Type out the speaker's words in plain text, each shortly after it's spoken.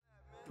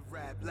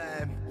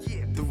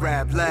The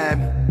Rap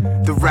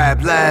Lab, the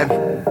Rap Lab.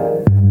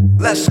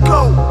 Let's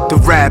go. The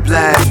Rap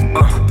Lab,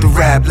 the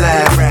Rap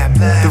Lab,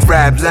 the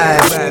Rap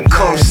Lab.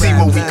 Come see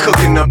what we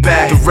cooking up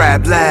at. The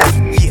Rap Lab,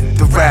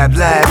 the Rap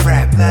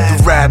Lab,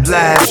 the Rap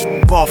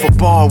Lab. Ball for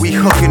ball, we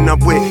hooking up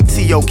with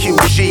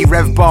TOQG,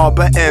 Rev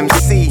Barber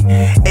MC,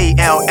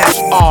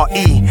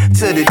 ALFRE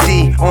to the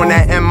D on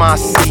that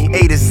MIC,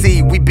 A to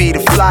Z. We be the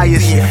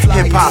flyers.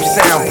 Hip hop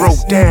sound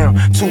broke down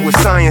to a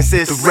science.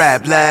 It's the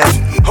Rap Lab,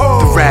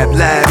 the Rap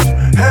Lab,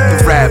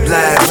 the Rap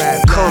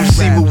Lab. Come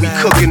see what we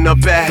cooking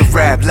up at. The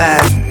Rap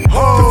Lab,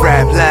 the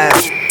Rap Lab,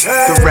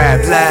 the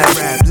Rap Lab,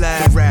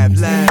 the Rap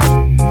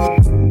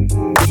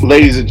Lab.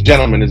 Ladies and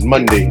gentlemen, it's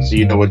Monday, so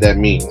you know what that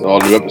means.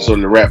 All new episode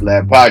of the Rap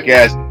Lab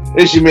podcast.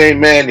 It's your main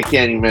man, the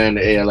Candy Man,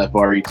 the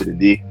ALFRE to the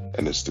D.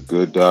 And it's the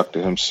good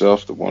doctor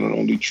himself, the one and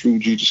only True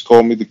G. Just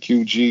call me the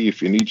QG.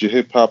 If you need your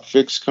hip hop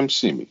fix, come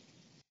see me.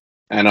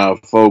 And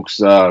folks,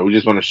 we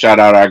just want to shout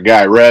out our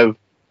guy Rev.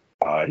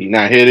 He's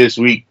not here this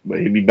week, but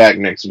he'll be back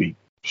next week.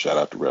 Shout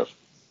out to Rev.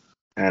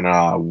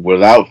 And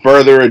without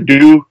further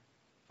ado,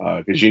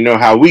 because you know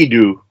how we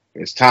do,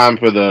 it's time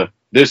for the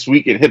This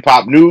Week in Hip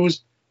Hop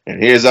News.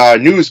 And here's our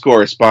news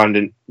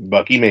correspondent,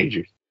 Bucky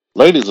Majors.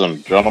 Ladies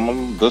and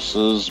gentlemen, this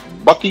is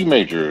Bucky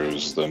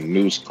Majors, the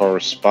news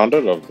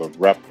correspondent of the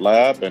Rap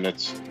Lab, and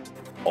it's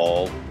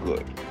all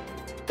good.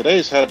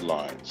 Today's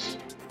headlines.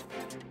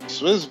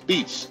 Swizz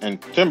Beatz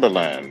and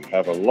Timbaland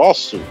have a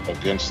lawsuit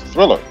against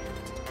Thriller.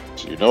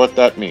 So you know what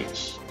that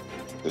means.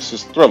 This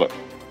is Thriller.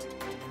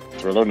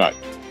 Thriller Night.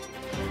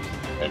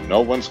 And no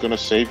one's going to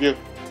save you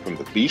from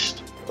the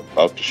beast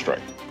about to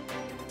strike.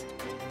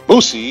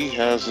 Boosie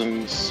has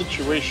a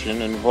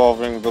situation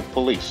involving the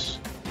police.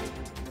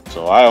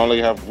 So I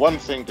only have one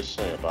thing to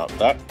say about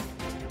that.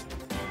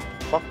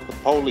 Fuck the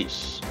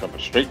police, coming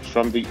straight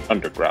from the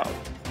underground.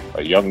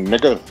 A young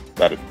nigga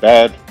got it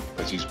bad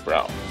because he's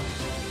brown.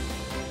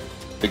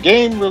 The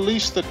Game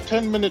released a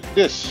 10-minute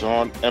diss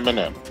on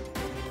Eminem.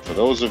 For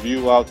those of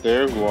you out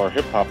there who are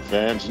hip-hop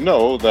fans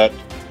know that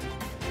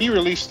he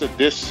released a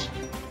diss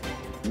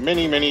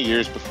many, many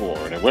years before,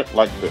 and it went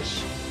like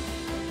this.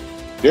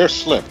 Dear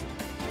Slim,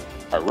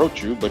 I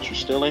wrote you, but you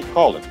still ain't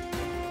calling.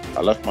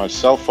 I left my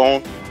cell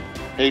phone,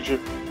 pager,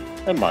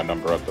 and my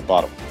number at the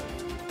bottom.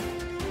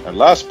 And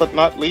last but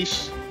not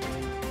least,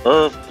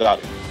 Irv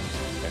Gotti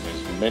and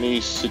his many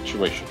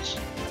situations.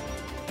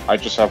 I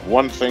just have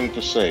one thing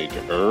to say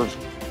to Irv.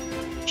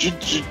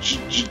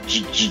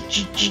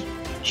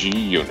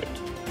 G-Unit.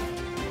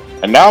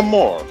 And now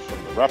more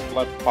from the Rap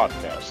Lab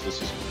podcast.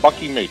 This is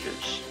Bucky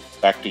Majors.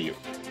 Back to you.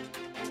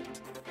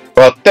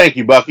 Well, thank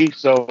you, Bucky.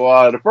 So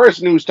the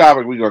first news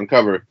topic we're going to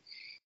cover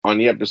on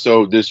the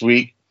episode this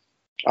week,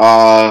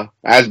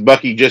 as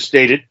Bucky just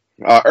stated,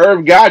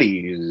 Irv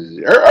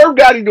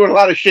Gotti doing a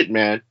lot of shit,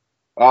 man.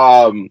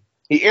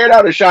 He aired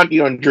out Ashanti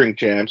on Drink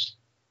Champs.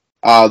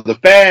 The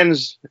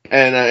fans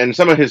and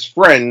some of his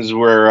friends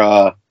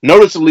were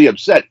noticeably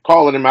upset,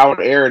 calling him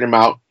out, airing him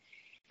out.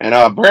 And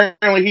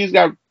apparently he's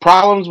got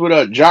problems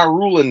with Ja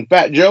Rule and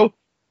Fat Joe.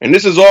 And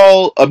this is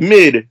all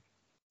amid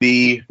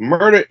the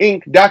Murder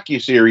Inc.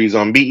 docuseries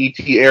on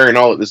BET airing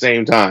all at the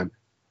same time.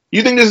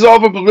 You think this is all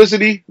for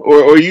publicity,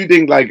 or you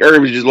think like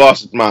Irv has just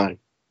lost his mind?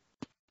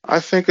 I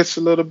think it's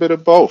a little bit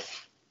of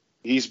both.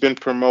 He's been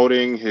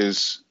promoting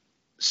his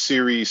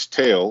series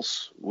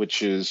Tales,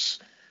 which is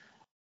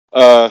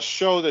a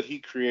show that he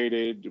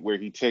created where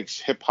he takes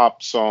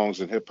hip-hop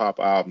songs and hip-hop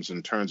albums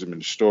and turns them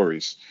into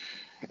stories.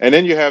 And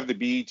then you have the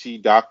BET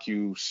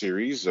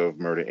docu-series of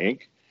Murder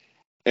Inc.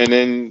 And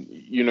then,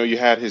 you know, you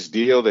had his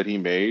deal that he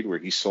made where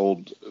he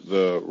sold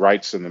the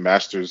rights and the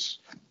masters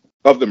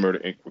of the Murder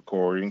Inc.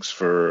 recordings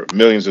for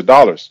millions of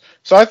dollars.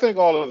 So I think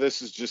all of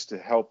this is just to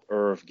help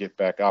Irv get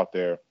back out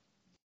there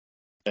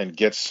and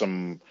get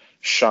some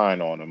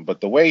shine on him. But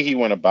the way he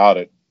went about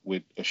it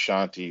with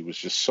Ashanti was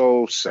just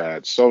so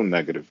sad, so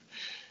negative.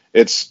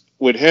 It's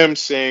with him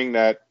saying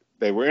that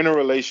they were in a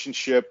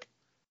relationship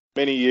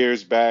many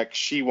years back.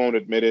 She won't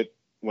admit it.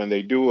 When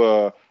they do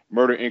a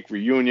Murder Inc.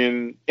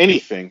 reunion,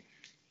 anything,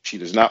 she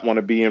does not want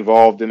to be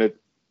involved in it,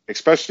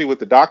 especially with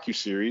the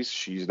docuseries.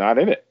 She's not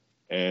in it.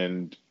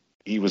 And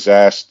he was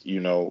asked, you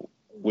know,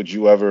 would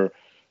you ever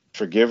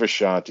forgive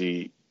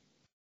Ashanti,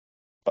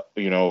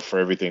 you know, for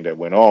everything that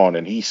went on?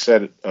 And he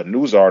said a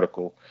news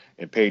article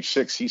in Page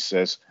 6, he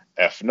says,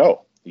 F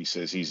no. He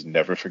says he's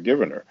never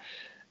forgiven her.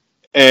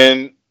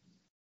 And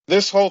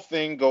this whole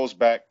thing goes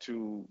back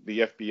to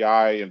the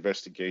FBI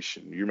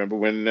investigation. You remember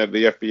when the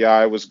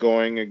FBI was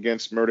going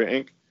against Murder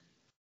Inc.?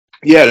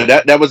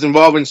 Yeah, that was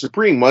involving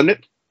Supreme, wasn't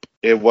it?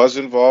 It was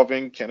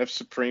involving Kenneth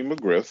Supreme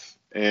McGriff.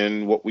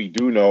 And what we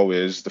do know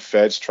is the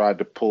feds tried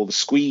to pull the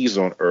squeeze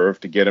on Irv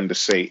to get him to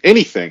say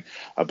anything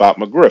about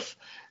McGriff,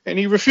 and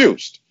he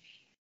refused.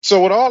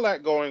 So with all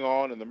that going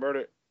on and the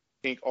Murder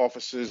Inc.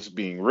 offices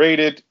being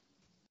raided,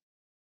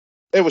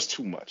 it was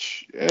too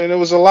much. And it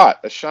was a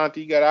lot.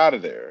 Ashanti got out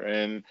of there.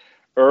 And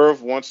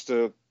Irv wants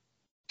to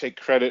take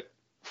credit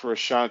for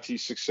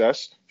Ashanti's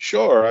success.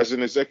 Sure, as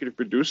an executive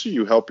producer,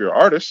 you help your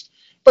artist.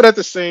 But at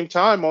the same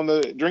time, on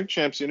the Drink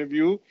Champs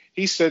interview,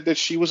 he said that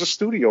she was a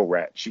studio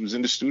rat. She was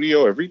in the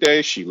studio every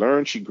day. She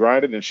learned, she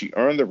grinded, and she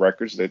earned the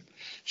records that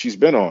she's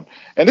been on.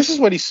 And this is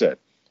what he said.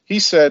 He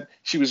said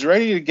she was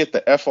ready to get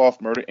the F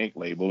off Murder Inc.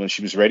 label, and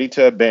she was ready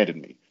to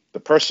abandon me, the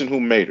person who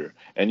made her.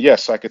 And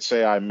yes, I could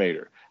say I made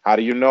her. How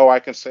do you know I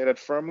can say that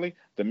firmly?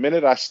 The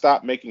minute I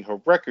stopped making her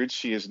records,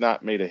 she has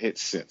not made a hit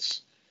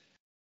since.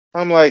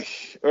 I'm like,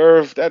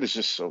 Irv, that is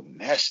just so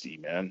nasty,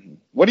 man.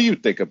 What do you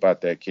think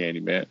about that, Candy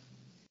Man?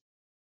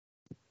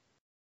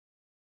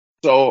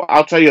 So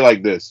I'll tell you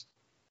like this.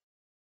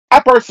 I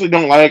personally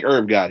don't like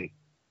Irv Gotti.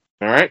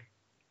 All right.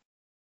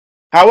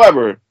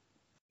 However,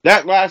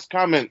 that last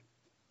comment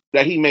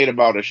that he made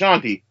about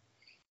Ashanti,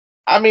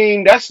 I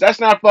mean, that's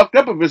not fucked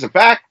up if it's a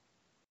fact.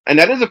 And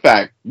that is a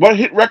fact. What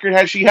hit record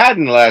has she had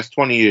in the last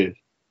 20 years?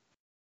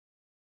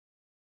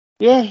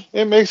 Yeah,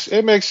 it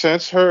makes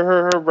sense.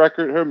 Her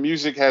record, her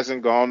music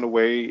hasn't gone the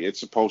way it's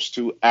supposed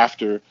to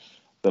after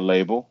the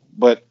label,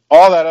 but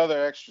all that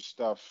other extra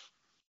stuff,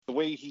 the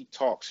way he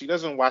talks, he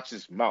doesn't watch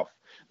his mouth.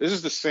 This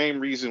is the same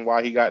reason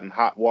why he got in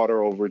hot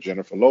water over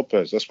Jennifer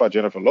Lopez. That's why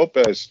Jennifer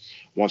Lopez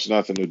wants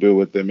nothing to do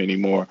with them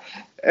anymore.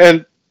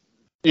 And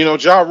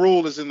Ja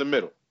Rule is in the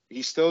middle.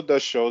 He still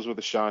does shows with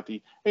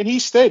Ashanti, and he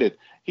stated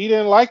he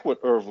didn't like what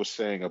Irv was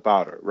saying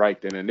about her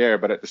right then and there.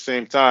 But at the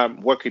same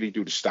time, what could he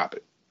do to stop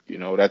it?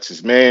 That's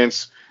his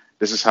man's.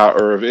 This is how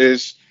Irv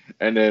is.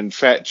 And then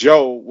Fat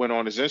Joe went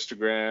on his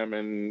Instagram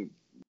and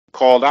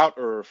called out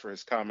Irv for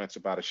his comments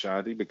about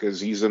Ashanti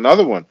because he's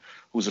another one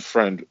who's a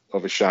friend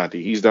of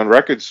Ashanti. He's done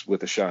records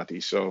with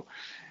Ashanti. So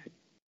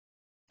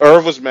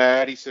Irv was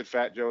mad. He said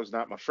Fat Joe is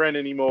not my friend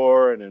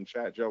anymore. And then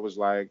Fat Joe was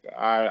like,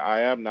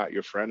 I am not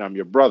your friend. I'm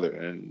your brother.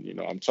 And,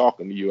 I'm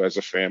talking to you as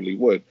a family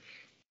would.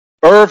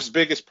 Irv's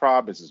biggest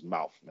problem is his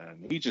mouth,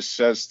 man. He just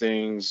says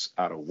things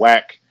out of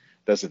whack,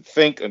 doesn't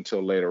think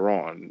until later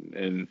on.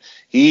 And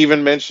he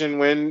even mentioned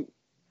when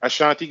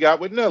Ashanti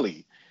got with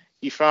Nelly.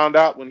 He found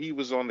out when he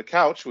was on the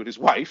couch with his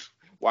wife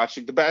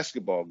watching the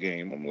basketball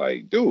game. I'm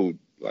like, dude,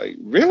 like,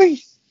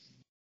 really?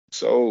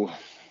 So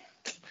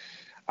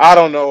I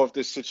don't know if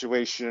this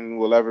situation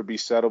will ever be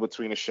settled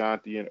between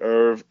Ashanti and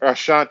Irv.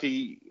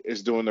 Ashanti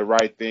is doing the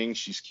right thing.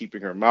 She's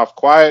keeping her mouth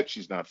quiet.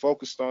 She's not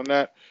focused on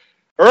that.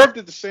 Irv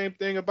did the same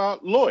thing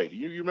about Lloyd.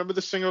 You remember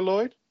the singer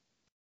Lloyd?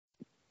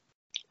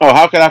 Oh,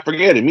 how could I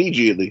forget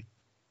immediately?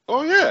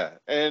 Oh yeah,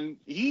 and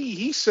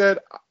he said,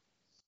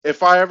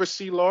 if I ever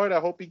see Lloyd, I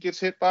hope he gets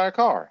hit by a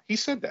car. He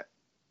said that.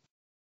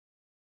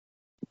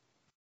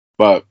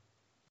 But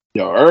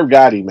Irv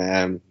Gotti,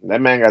 man,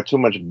 that man got too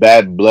much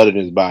bad blood in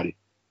his body.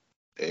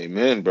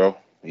 Amen, bro.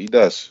 He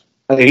does.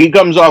 He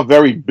comes off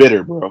very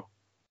bitter, bro.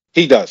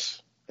 He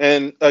does.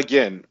 And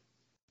again,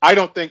 I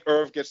don't think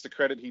Irv gets the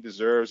credit he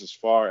deserves as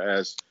far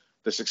as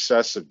the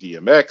success of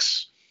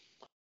DMX,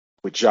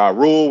 with Ja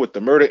Rule, with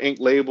the Murder Inc.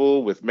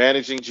 label, with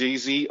managing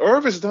Jay-Z.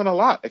 Irv has done a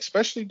lot,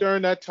 especially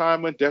during that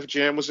time when Def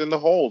Jam was in the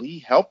hole. He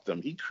helped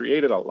them. He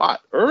created a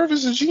lot. Irv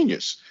is a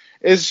genius.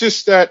 It's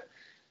just that.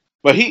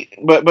 But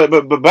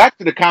back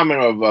to the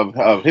comment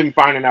of him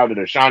finding out that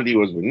Ashanti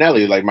was with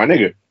Nelly, like, my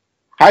nigga,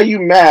 how you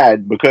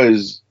mad?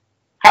 Because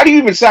how do you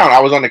even sound?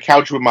 I was on the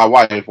couch with my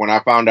wife when I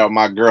found out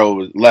my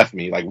girl left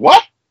me. Like,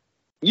 what?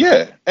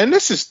 Yeah, and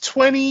this is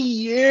 20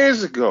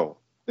 years ago.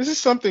 This is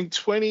something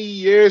 20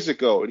 years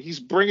ago, and he's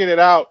bringing it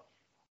out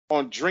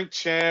on Drink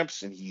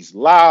Champs, and he's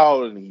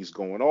loud, and he's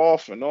going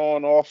off and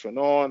on, off and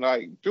on.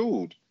 Like,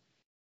 dude,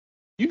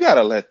 you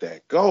gotta let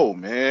that go,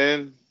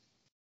 man.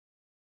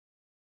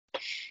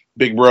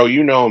 Big bro,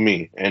 you know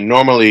me, and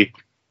normally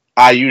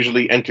I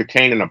usually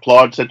entertain and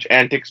applaud such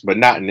antics, but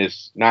not in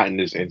this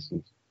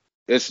instance.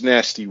 It's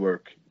nasty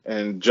work,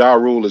 and Ja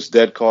Rule is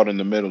dead caught in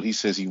the middle. He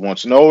says he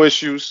wants no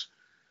issues.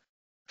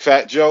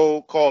 Fat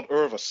Joe called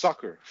Irv a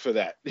sucker for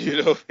that.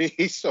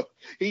 So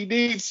he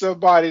needs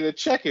somebody to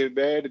check him,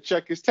 man, to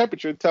check his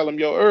temperature and tell him,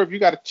 yo, Irv, you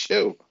gotta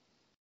chill.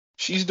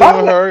 She's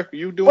doing her,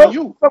 you doing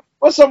you.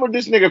 What's up with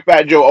this nigga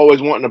Fat Joe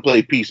always wanting to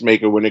play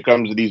peacemaker when it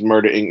comes to these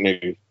Murder Inc.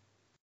 niggas?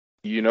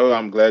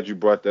 I'm glad you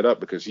brought that up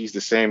because he's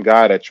the same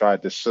guy that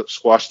tried to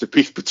squash the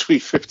beef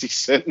between 50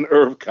 Cent and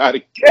Irv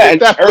Gotti. Yeah,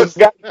 and Irv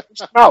got him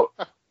out.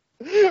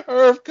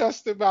 Irv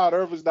cussed him out.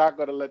 Irv was not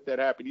going to let that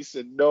happen. He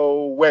said,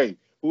 no way.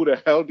 Who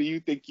the hell do you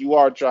think you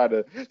are trying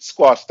to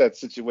squash that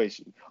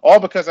situation? All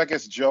because I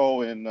guess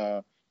Joe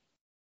and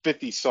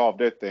 50 solved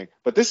their thing.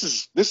 But this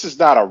is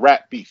not a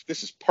rap beef.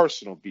 This is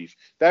personal beef.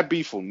 That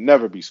beef will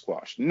never be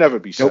squashed, never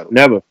be settled. Nope,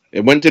 never.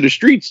 It went to the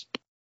streets.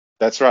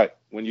 That's right.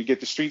 When you get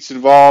the streets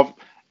involved,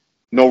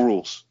 no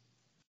rules.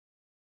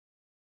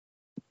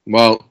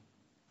 Well,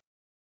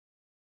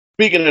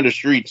 speaking of the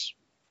streets,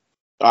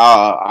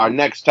 our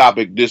next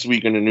topic this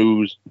week in the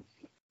news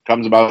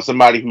comes about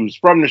somebody who's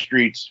from the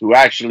streets who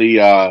actually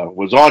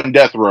was on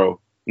death row.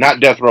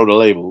 Not death row the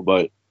label,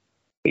 but,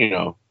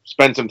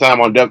 spent some time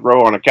on death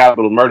row on a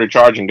capital murder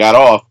charge and got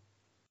off.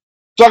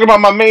 Talking about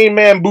my main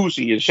man,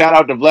 Boosie. And shout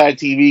out to Vlad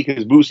TV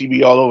because Boosie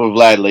be all over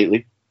Vlad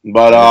lately.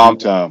 But,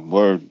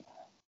 word.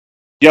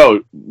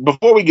 Yo,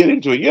 before we get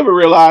into it, you ever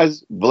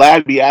realize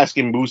Vlad be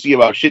asking Boosie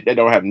about shit that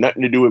don't have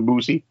nothing to do with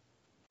Boosie?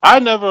 I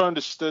never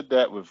understood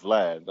that with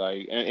Vlad.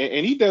 Like,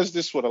 and he does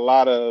this with a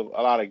lot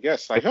of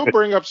guests. Like, he'll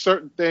bring up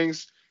certain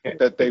things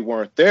that they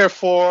weren't there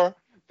for,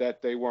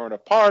 that they weren't a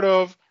part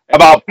of, and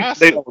About he'll people ask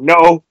they them. don't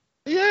know.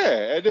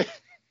 Yeah, and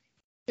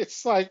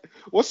it's like,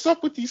 what's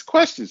up with these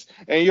questions?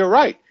 And you're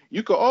right.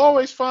 You could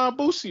always find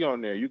Boosie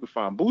on there. You could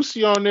find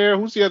Boosie on there.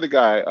 Who's the other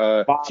guy?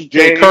 Bob T.K.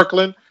 James,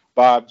 Kirkland,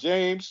 Bob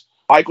James,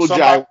 Michael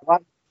somebody J.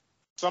 White.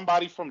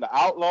 somebody from the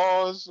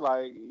Outlaws.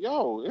 Like,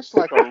 yo, it's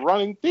like a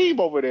running theme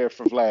over there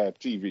for Vlad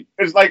TV.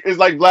 It's like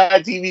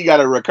Vlad TV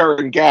got a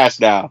recurring cast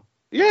now.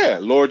 Yeah,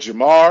 Lord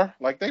Jamar.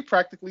 Like, they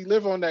practically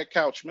live on that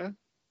couch, man.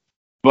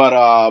 But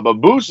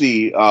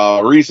Boosie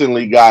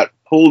recently got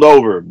pulled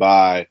over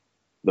by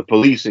the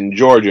police in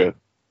Georgia.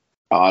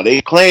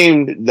 They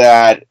claimed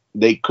that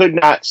they could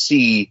not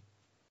see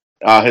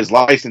his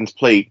license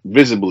plate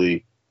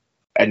visibly,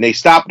 and they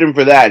stopped him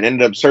for that and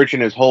ended up searching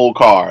his whole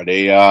car.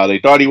 They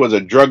thought he was a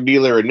drug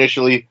dealer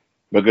initially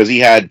because he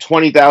had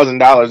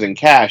 $20,000 in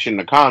cash in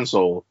the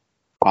console.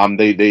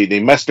 They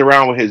messed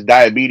around with his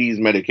diabetes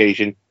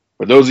medication.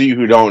 For those of you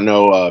who don't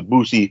know,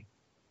 Boosie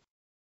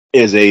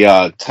is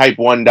a type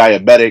 1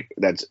 diabetic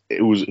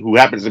who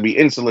happens to be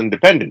insulin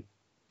dependent.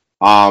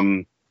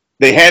 Um,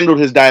 they handled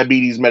his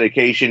diabetes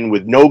medication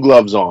with no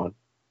gloves on.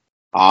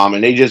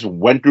 And they just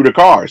went through the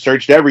car,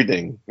 searched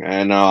everything,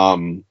 and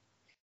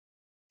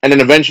then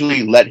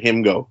eventually let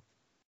him go.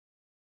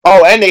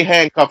 Oh, and they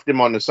handcuffed him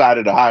on the side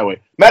of the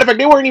highway. Matter of fact,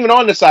 they weren't even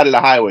on the side of the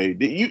highway.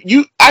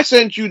 I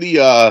sent you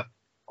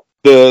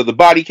the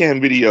body cam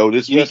video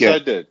this Yes, I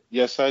weekend. did.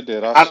 Yes, I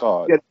did. I I don't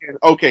saw it. get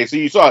Okay, so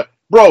you saw it,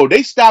 bro.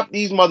 They stopped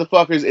these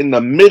motherfuckers in the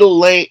middle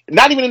lane.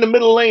 Not even in the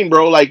middle lane,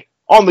 bro. Like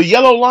on the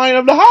yellow line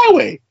of the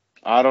highway.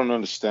 I don't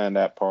understand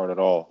that part at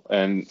all.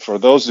 And for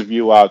those of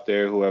you out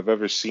there who have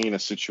ever seen a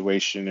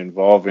situation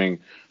involving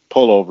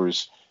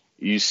pullovers,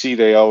 you see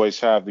they always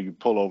have you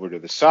pull over to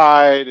the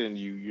side and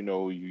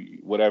you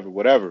whatever,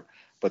 whatever.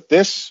 But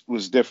this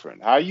was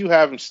different. How you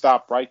have him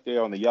stop right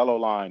there on the yellow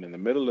line in the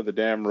middle of the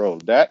damn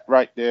road? That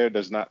right there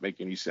does not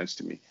make any sense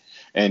to me.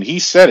 And he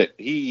said it.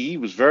 He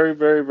was very,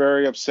 very,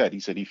 very upset.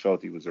 He said he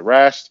felt he was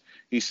harassed.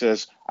 He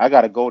says, I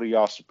got to go to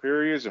y'all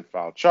superiors and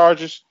file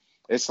charges.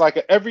 It's like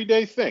an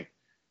everyday thing,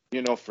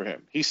 for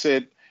him. He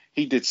said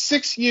he did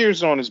 6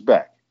 years on his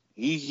back.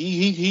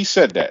 He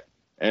said that,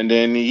 and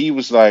then he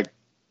was like,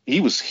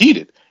 he was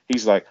heated.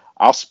 He's like,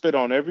 I'll spit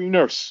on every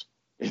nurse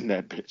in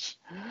that bitch.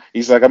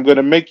 He's like, I'm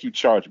gonna make you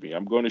charge me.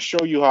 I'm going to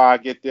show you how I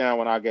get down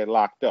when I get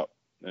locked up.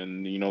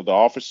 And the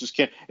officers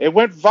can't. It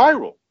went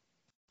viral.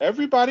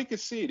 Everybody could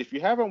see it. If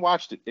you haven't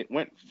watched it, it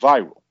went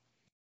viral.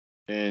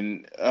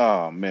 And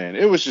oh man,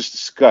 it was just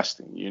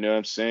disgusting. You know what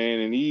I'm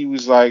saying? And he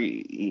was like,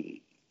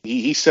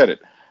 he said it.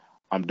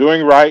 I'm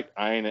doing right.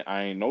 I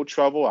ain't no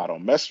trouble. I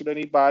don't mess with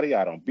anybody.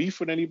 I don't beef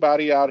with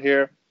anybody out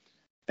here.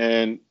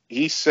 And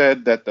he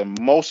said that the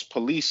most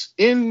police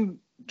in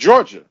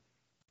Georgia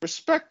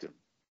respect him.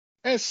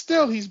 And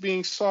still he's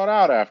being sought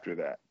out after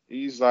that.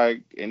 He's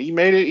like, and he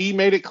made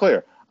it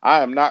clear.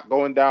 I am not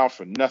going down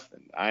for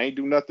nothing. I ain't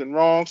do nothing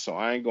wrong, so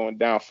I ain't going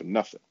down for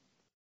nothing.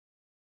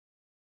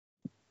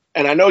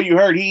 And I know you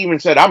heard he even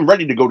said, "I'm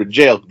ready to go to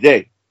jail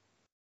today."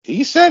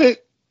 He said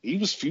it. He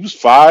was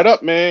fired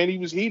up, man. He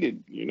was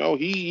heated. He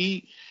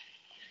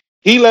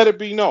let it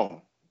be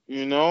known,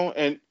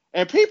 and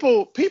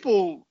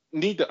people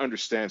need to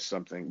understand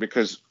something,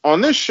 because on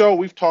this show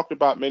we've talked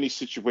about many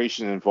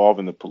situations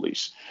involving the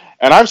police,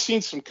 and I've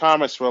seen some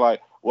comments where,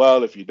 like,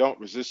 well, if you don't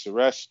resist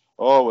arrest,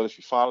 oh well, if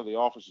you follow the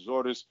officer's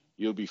orders,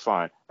 you'll be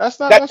fine. That's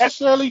not That, that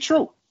necessarily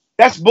true.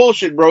 that's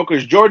bullshit, bro.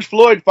 Because George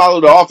Floyd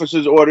followed the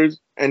officer's orders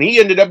and he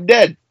ended up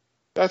dead.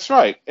 That's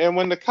right. And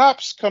when the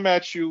cops come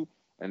at you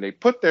and they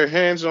put their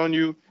hands on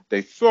you,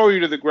 they throw you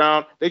to the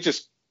ground, they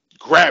just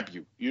grab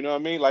you. You know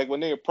what I mean? Like when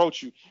they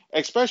approach you,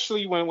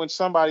 especially when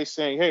somebody's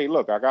saying, hey,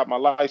 look, I got my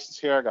license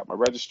here, I got my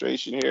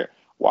registration here.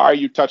 Why are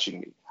you touching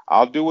me?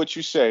 I'll do what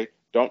you say.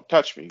 Don't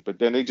touch me. But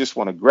then they just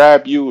want to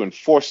grab you and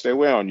force their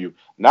way on you.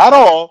 Not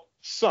all,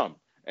 some.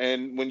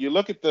 And when you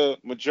look at the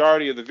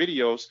majority of the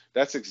videos,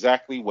 that's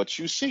exactly what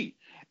you see.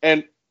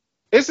 And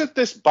isn't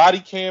this body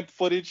cam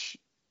footage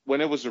when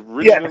it was Yes,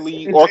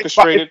 originally it's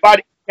orchestrated?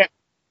 body cam.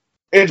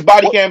 It's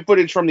body What? cam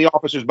footage from the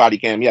officer's body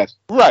cam. Yes.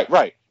 Right,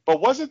 right. But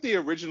wasn't the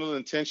original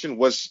intention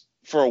was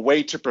for a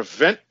way to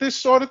prevent this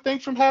sort of thing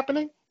from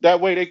happening? That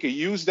way they could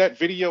use that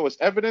video as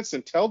evidence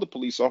and tell the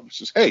police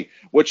officers, hey,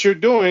 what you're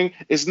doing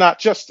is not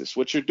justice.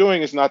 What you're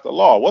doing is not the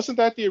law. Wasn't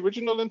that the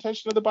original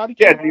intention of the body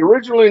Yeah, cam? the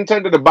original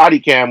intent of the body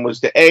cam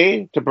was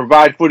to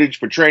provide footage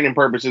for training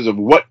purposes of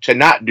what to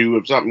not do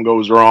if something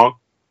goes wrong,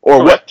 or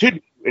what Correct. to do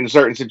in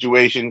certain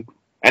situations.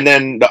 And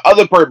then the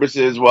other purpose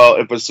is, well,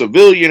 if a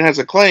civilian has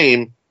a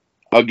claim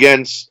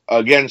against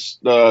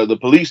the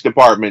police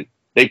department,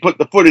 they put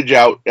the footage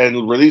out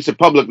and release it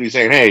publicly,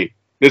 saying, "Hey,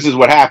 this is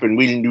what happened.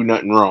 We didn't do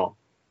nothing wrong."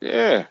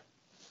 Yeah.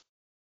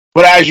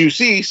 But as you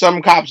see,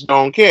 some cops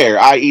don't care.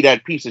 I.e.,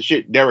 that piece of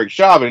shit, Derek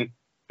Chauvin,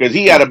 because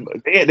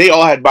they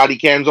all had body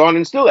cams on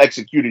and still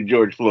executed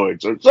George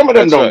Floyd. So some of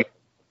them That's don't. right.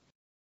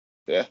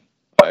 Yeah,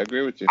 I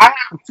agree with you.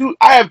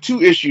 I have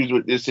two issues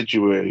with this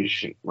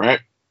situation,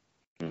 right?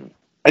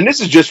 And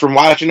this is just from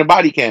watching the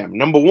body cam.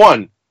 Number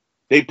one,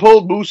 they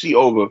pulled Boosie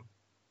over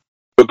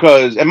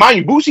because, and mind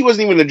you, Boosie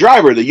wasn't even the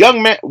driver. The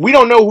young man, we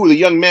don't know who the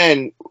young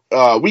man,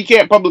 we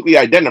can't publicly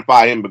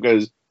identify him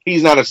because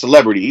he's not a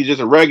celebrity. He's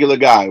just a regular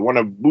guy, one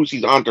of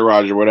Boosie's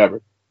entourage or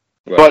whatever.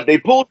 Right. But they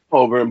pulled him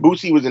over and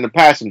Boosie was in the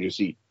passenger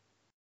seat.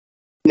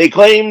 They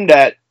claimed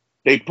that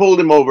they pulled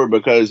him over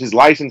because his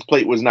license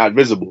plate was not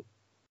visible.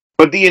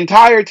 But the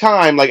entire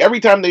time, like every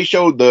time they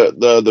showed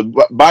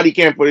the body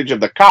cam footage of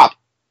the cop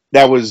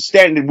that was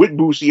standing with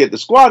Boosie at the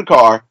squad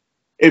car,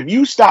 if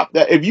you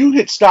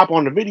hit stop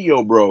on the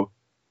video, bro,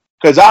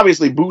 because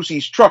obviously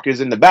Boosie's truck is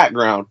in the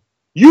background,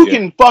 you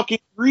can fucking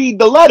read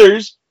the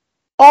letters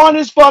on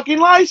his fucking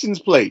license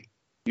plate.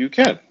 You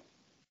can.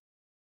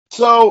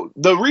 So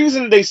the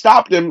reason they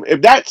stopped him,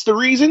 if that's the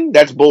reason,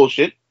 that's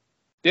bullshit.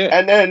 Yeah.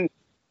 And then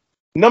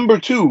number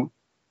two,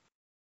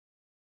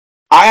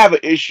 I have an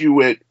issue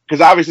with,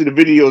 because obviously the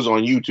video's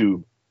on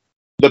YouTube.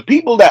 The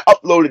people that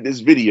uploaded this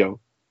video,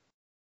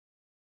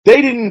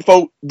 they didn't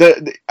vote.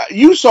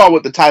 You saw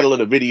what the title of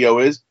the video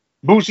is.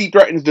 Boosie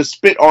threatens to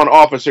spit on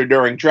officer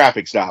during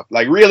traffic stop.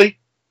 Like, really?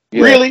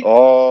 Yeah, really?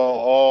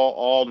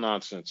 All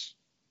nonsense.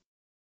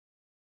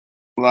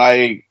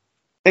 Like,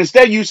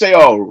 instead you say,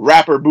 oh,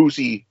 rapper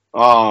Boosie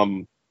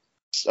involved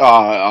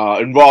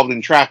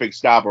in traffic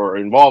stop or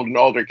involved in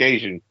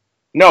altercation.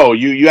 No,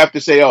 you have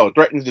to say, oh,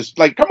 threatens to,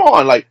 like, come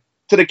on, like,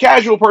 to the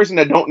casual person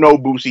that don't know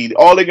Boosie,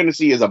 all they're gonna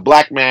see is a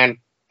black man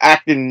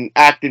acting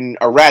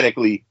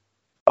erratically,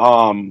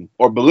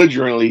 or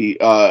belligerently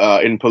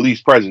in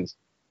police presence.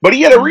 But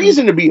he had a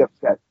reason to be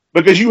upset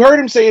because you heard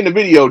him say in the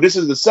video, "This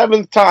is the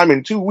 7th time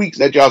in 2 weeks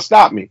that y'all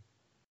stopped me."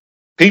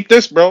 Peep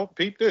this, bro.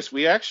 Peep this.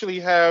 We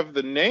actually have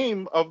the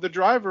name of the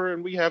driver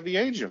and we have the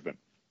age of him.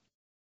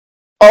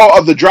 Oh,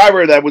 of the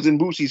driver that was in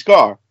Boosie's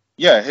car.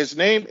 Yeah, his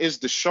name is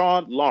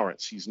Deshaun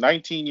Lawrence. He's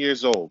 19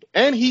 years old.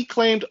 And he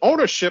claimed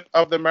ownership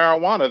of the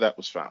marijuana that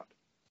was found.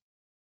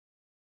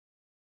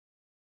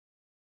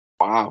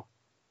 Wow.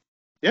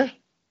 Yeah.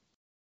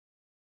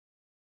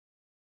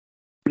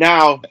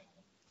 Now,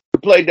 to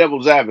play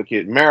devil's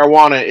advocate,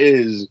 marijuana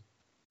is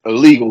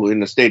illegal in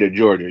the state of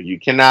Georgia. You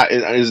cannot,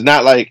 it's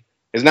not like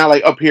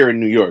up here in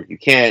New York. You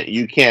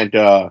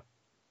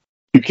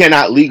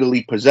cannot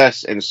legally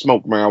possess and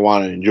smoke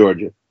marijuana in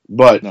Georgia.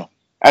 But no.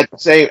 At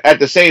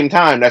the same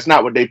time, that's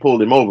not what they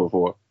pulled him over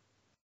for.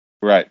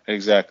 Right,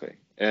 exactly.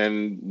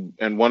 And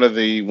one of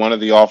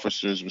the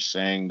officers was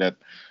saying that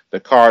the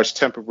car's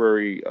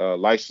temporary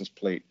license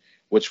plate,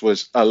 which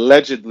was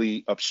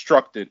allegedly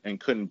obstructed and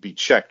couldn't be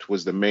checked,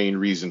 was the main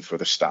reason for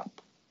the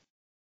stop.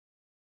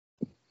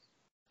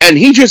 And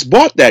he just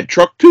bought that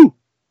truck too.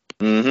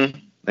 Mm-hmm.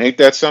 Ain't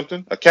that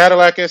something? A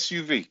Cadillac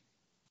SUV.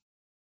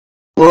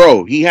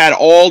 Bro, he had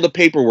all the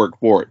paperwork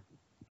for it.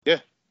 Yeah.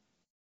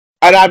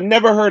 And I've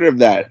never heard of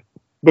that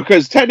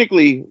because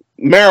technically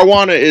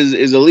marijuana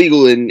is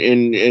illegal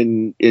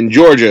in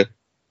Georgia.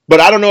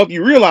 But I don't know if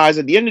you realize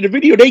at the end of the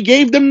video they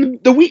gave them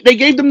the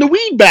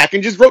weed back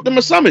and just wrote them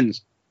a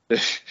summons.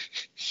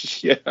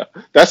 Yeah,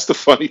 that's the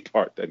funny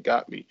part that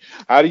got me.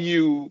 How do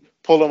you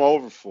pull them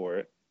over for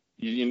it?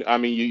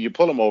 You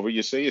pull them over,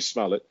 you say you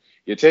smell it,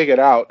 you take it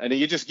out, and then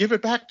you just give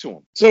it back to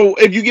them. So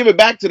if you give it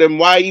back to them,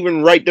 why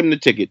even write them the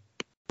ticket?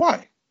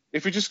 Why?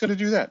 If you're just going to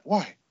do that,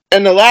 why?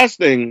 And the last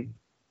thing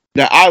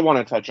that I want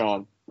to touch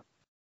on,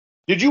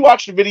 did you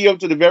watch the video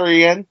to the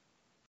very end?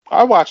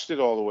 I watched it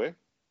all the way.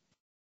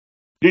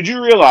 Did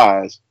you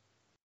realize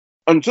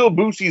until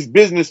Boosie's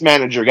business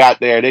manager got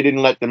there, they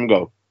didn't let them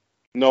go?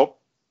 Nope.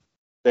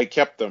 They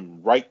kept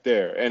them right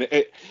there. And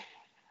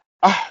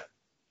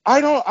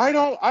I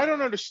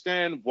don't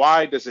understand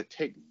why does it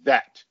take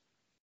that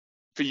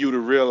for you to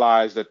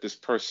realize that this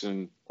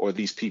person or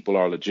these people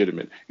are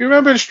legitimate. You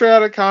remember in Straight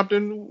Outta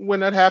Compton when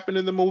that happened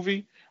in the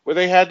movie where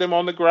they had them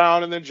on the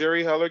ground and then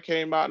Jerry Heller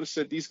came out and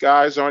said, these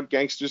guys aren't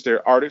gangsters,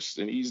 they're artists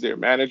and he's their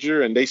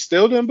manager. And they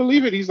still didn't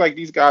believe it. He's like,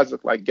 these guys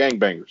look like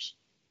gangbangers.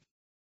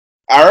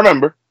 I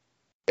remember.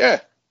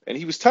 Yeah. And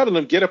he was telling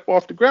them, get up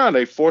off the ground.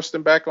 They forced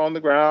them back on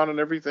the ground and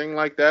everything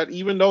like that,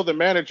 even though the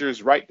manager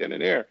is right then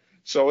and there.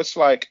 So it's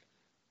like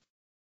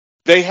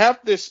they have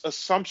this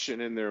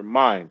assumption in their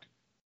mind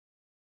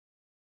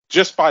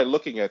just by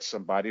looking at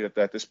somebody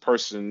that this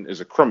person is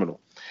a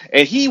criminal.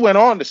 And he went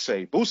on to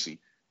say, Boosie,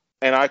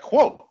 and I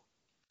quote,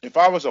 if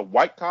I was a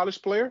white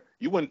college player,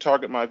 you wouldn't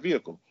target my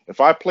vehicle. If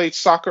I played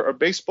soccer or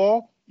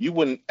baseball, you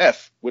wouldn't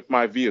F with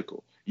my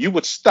vehicle. You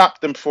would stop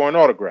them for an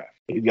autograph.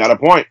 He got a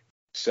point.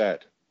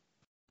 Sad.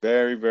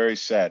 Very, very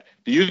sad.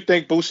 Do you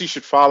think Boosie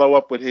should follow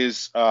up with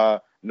his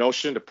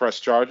notion to press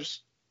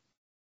charges?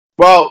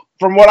 Well,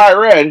 from what I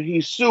read,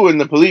 he's suing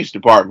the police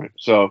department.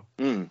 So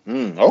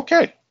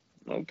Okay.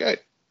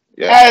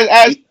 Yeah.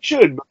 As he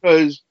should,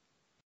 because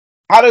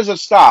how does it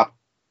stop?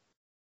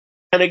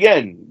 And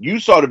again, you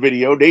saw the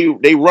video.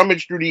 They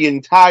rummaged through the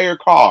entire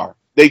car.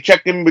 They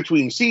checked in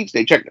between seats.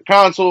 They checked the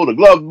console, the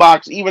glove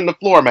box, even the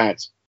floor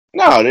mats.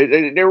 No,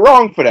 they're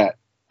wrong for that.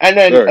 And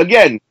then sure.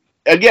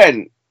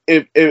 again,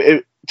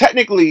 if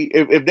technically,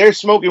 if they're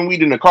smoking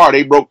weed in the car,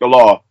 they broke the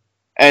law.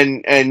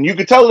 And you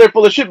could tell they're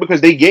full of shit because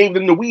they gave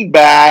them the weed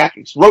back,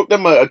 wrote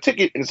them a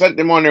ticket, and sent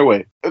them on their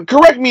way.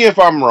 Correct me if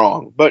I'm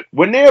wrong, but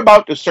when they're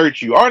about to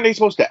search you, aren't they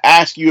supposed to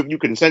ask you if you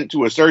consent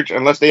to a search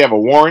unless they have a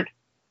warrant?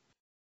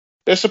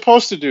 They're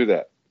supposed to do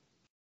that.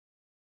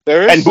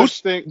 There is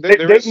such thing.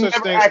 There is such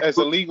things as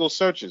illegal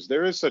searches.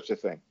 There is such a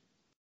thing.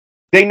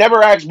 They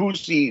never asked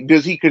Boosie,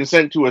 does he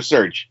consent to a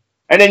search?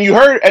 And then you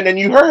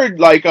heard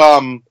like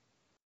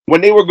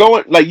when they were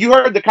going, like you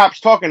heard the cops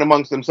talking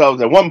amongst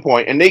themselves at one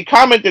point, and they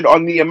commented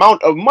on the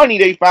amount of money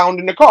they found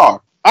in the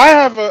car.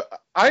 I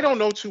don't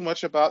know too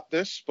much about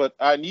this, but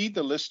I need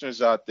the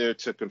listeners out there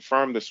to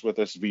confirm this with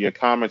us via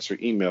comments or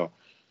email.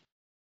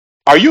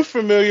 Are you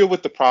familiar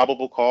with the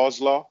probable cause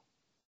law?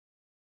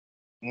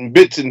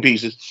 Bits and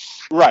pieces.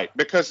 Right,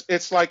 because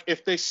it's like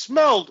if they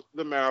smelled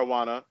the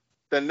marijuana,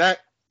 then that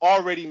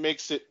already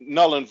makes it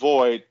null and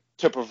void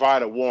to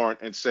provide a warrant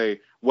and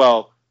say,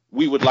 well,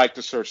 we would like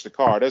to search the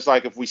car. That's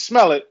like if we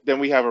smell it, then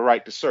we have a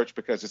right to search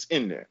because it's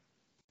in there.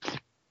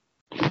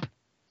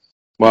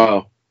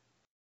 Wow.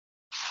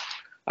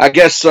 I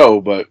guess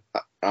so, but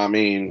I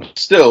mean,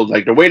 still,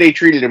 like the way they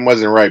treated him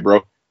wasn't right,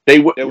 bro.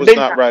 It was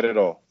not right at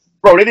all.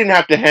 Bro, they didn't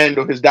have to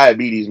handle his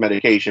diabetes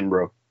medication,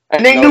 bro.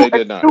 And they knew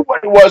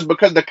what it was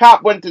because the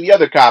cop went to the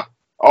other cop.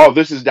 Oh,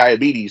 this is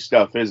diabetes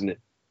stuff, isn't it?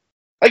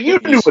 Like you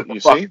knew what the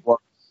fuck it was.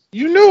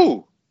 You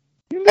knew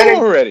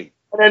already.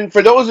 And then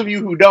for those of you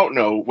who don't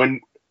know,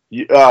 when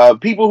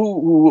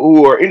people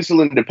who are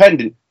insulin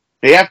dependent,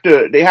 they have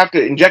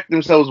to inject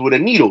themselves with a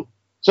needle.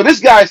 So this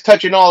guy's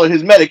touching all of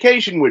his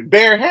medication with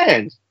bare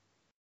hands,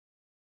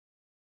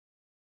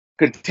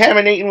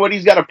 contaminating what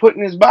he's got to put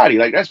in his body.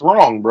 Like that's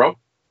wrong, bro.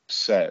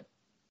 Sad.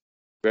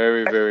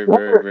 Very, very,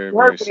 very, very,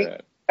 very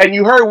sad. And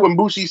you heard when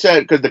Boosie said,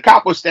 because the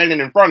cop was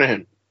standing in front of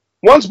him.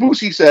 Once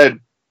Boosie said,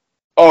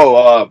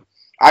 "Oh,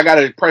 I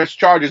gotta press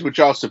charges with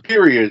y'all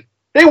superiors,"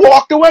 they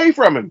walked away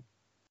from him.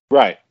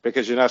 Right,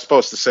 because you're not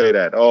supposed to say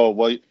that. Oh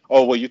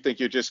well, you think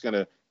you're just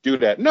gonna do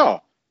that?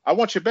 No, I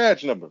want your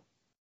badge number.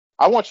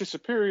 I want your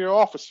superior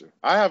officer.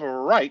 I have a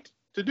right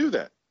to do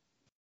that.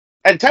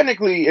 And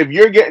technically, if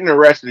you're getting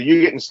arrested,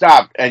 you're getting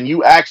stopped, and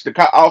you ask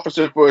the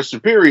officer for a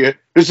superior,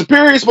 the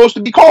superior is supposed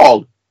to be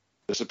called.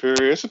 The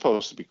superior is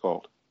supposed to be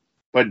called.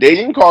 But they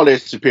didn't call their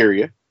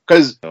superior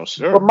because, no,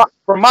 sir.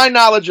 From my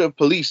knowledge of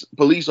police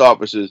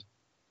officers,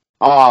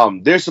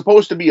 there's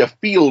supposed to be a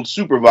field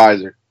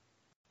supervisor.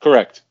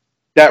 Correct.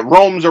 That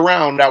roams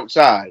around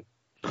outside.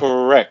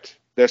 Correct.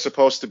 They're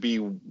supposed to be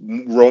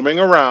roaming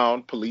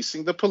around,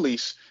 policing the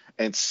police,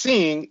 and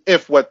seeing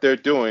if what they're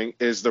doing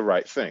is the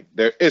right thing.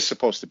 There is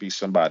supposed to be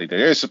somebody.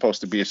 There is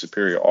supposed to be a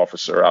superior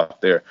officer out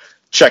there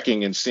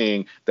checking and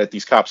seeing that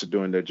these cops are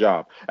doing their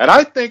job. And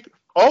I think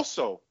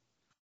also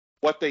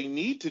what they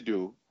need to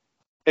do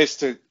is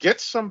to get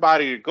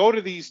somebody to go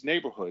to these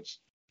neighborhoods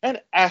and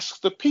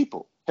ask the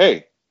people,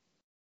 hey,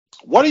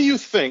 what do you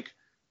think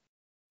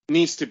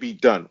needs to be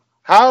done?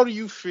 How do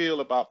you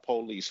feel about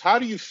police? How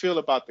do you feel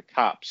about the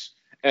cops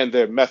and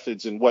their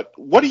methods? And what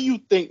do you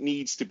think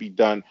needs to be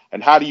done?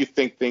 And how do you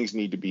think things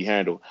need to be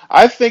handled?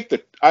 I think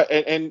that,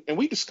 and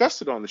we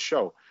discussed it on the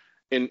show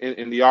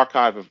in the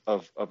archive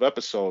of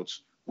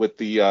episodes with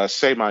the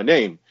Say My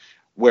Name,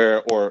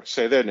 or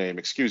Say Their Name,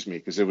 excuse me,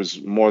 because it was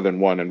more than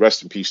one, and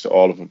rest in peace to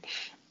all of them.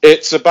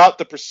 It's about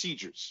the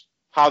procedures,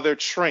 how they're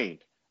trained.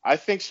 I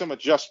think some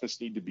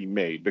adjustments need to be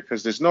made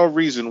because there's no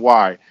reason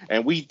why,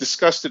 and we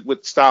discussed it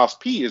with Styles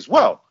P as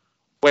well,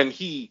 when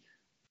he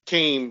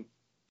came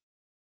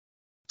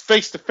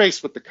face to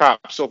face with the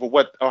cops over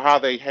how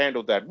they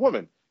handled that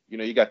woman. You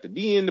know, you got the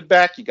knee in the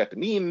back, you got the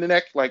knee in the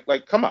neck,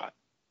 like come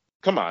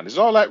on. Is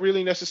all that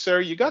really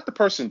necessary? You got the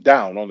person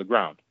down on the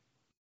ground.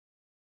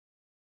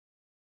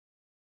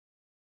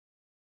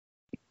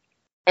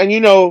 And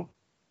you know,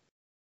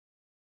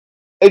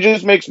 it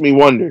just makes me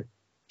wonder,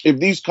 if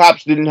these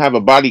cops didn't have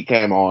a body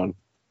cam on,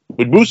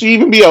 would Boosie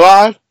even be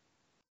alive?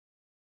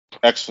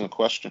 Excellent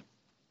question.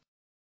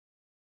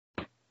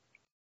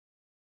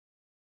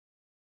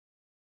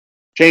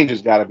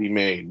 Changes got to be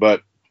made.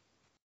 But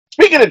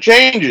speaking of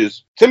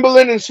changes,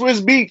 Timbaland and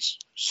Swizz Beatz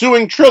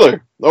suing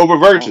Triller over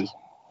Versus.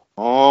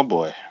 Oh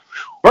boy.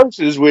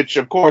 Versus, which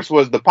of course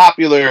was the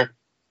popular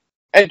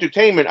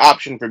entertainment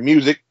option for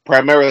music,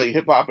 primarily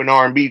hip hop and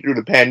R&B through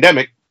the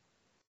pandemic.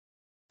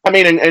 I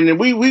mean, and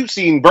we've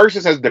seen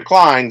Versus has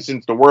declined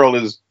since the world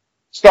has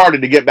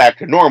started to get back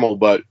to normal.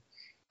 But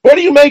what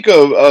do you make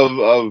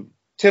of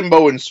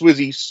Timbo and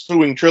Swizzy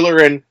suing Triller?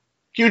 And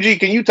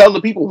QG, can you tell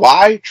the people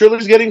why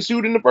Triller's getting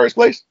sued in the first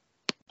place?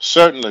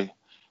 Certainly.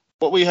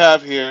 What we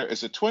have here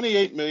is a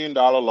 $28 million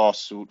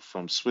lawsuit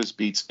from Swizz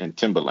Beatz and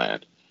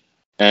Timbaland.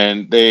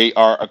 And they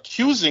are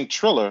accusing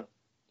Triller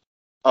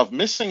of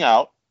missing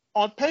out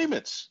on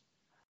payments.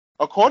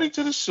 According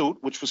to the suit,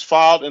 which was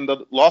filed in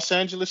the Los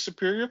Angeles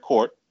Superior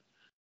Court,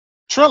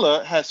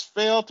 Triller has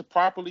failed to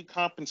properly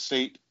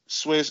compensate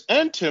Swizz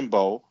and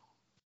Timbo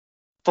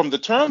from the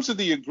terms of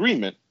the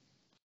agreement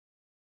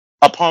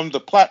upon the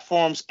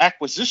platform's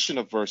acquisition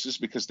of Versus,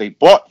 because they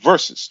bought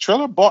Versus.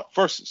 Triller bought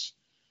Versus.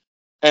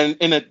 And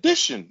in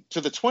addition to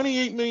the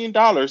 $28 million,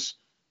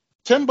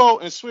 Timbo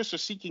and Swiss are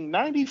seeking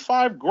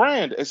 95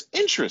 grand as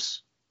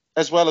interest,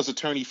 as well as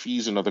attorney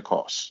fees and other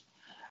costs.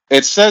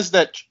 It says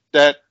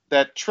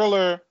that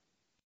Triller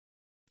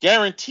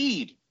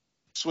guaranteed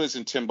Swizz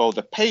and Timbo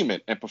the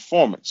payment and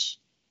performance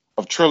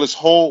of Triller's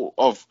hold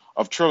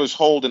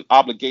and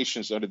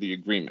obligations under the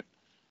agreement.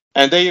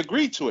 And they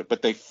agreed to it,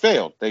 but they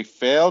failed. They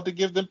failed to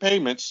give them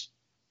payments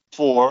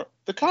for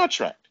the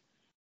contract.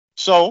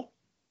 So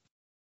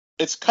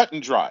it's cut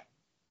and dry.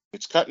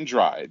 It's cut and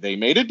dry. They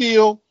made a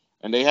deal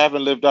and they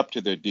haven't lived up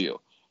to their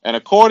deal. And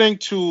according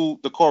to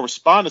the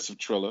correspondence of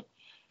Triller,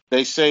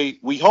 they say,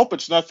 we hope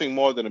it's nothing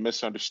more than a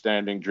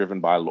misunderstanding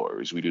driven by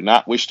lawyers. We do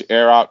not wish to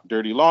air out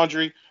dirty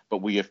laundry,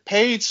 but we have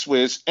paid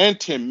Swizz and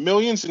Tim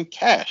millions in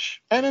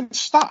cash and in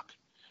stock.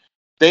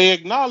 They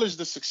acknowledged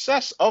the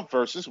success of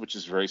Verzuz, which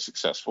is very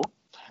successful.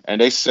 And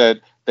they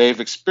said they've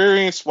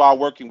experienced while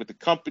working with the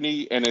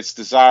company and its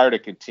desire to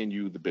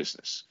continue the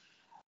business.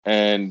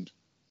 And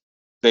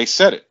they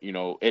said it,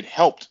 it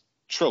helped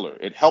Triller.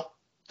 It helped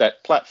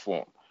that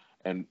platform.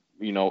 And,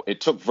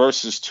 it took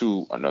Verzuz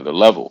to another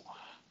level.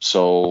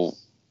 So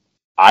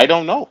I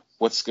don't know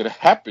what's going to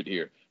happen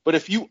here. But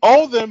if you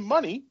owe them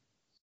money,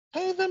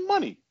 pay them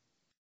money.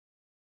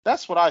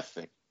 That's what I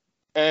think.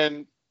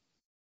 And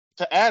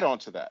to add on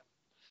to that,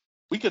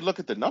 we could look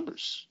at the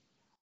numbers.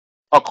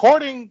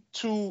 According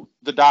to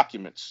the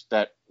documents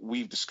that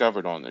we've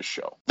discovered on this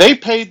show, they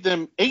paid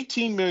them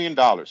 $18 million,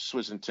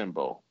 Swizz and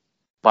Timbo,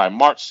 by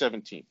March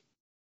 17th,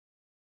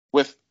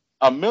 with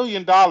 $1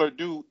 million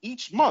due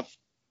each month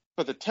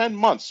for the 10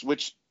 months,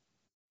 which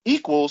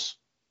equals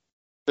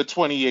the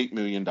 $28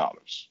 million.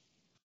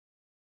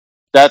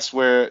 That's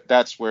where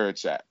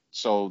it's at.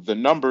 So the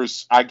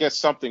numbers, I guess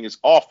something is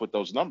off with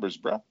those numbers,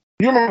 bro.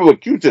 You remember what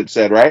Q-Tip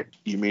said, right?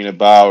 You mean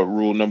about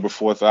rule number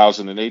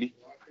 4080?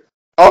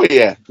 Oh,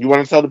 yeah. You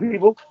want to tell the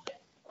people?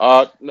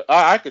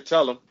 I could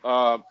tell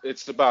them.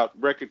 It's about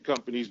record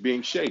companies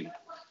being shady.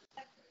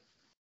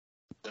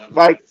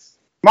 Like,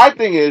 my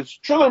thing is,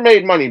 Triller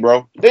made money,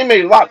 bro. They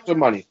made lots of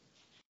money.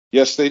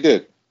 Yes, they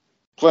did.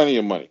 Plenty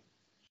of money.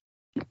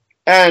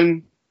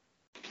 And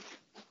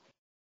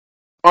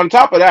on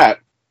top of that,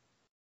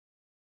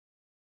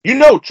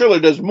 Triller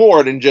does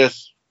more than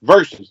just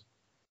Verzuz.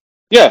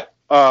 Yeah.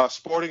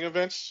 Sporting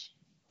events,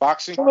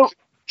 boxing.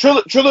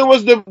 Triller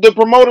was the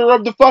promoter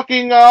of the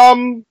fucking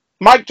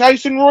Mike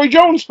Tyson Roy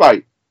Jones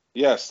fight.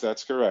 Yes,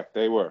 that's correct.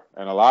 They were.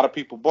 And a lot of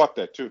people bought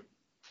that too.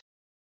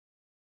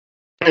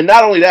 And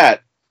not only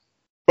that,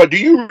 but do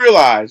you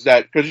realize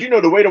that, because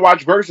the way to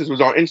watch Verzuz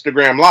was on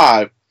Instagram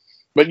Live,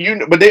 but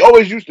they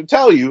always used to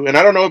tell you, and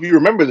I don't know if you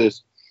remember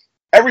this,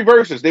 every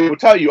Verzuz they would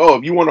tell you,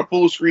 if you want a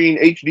full screen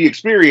HD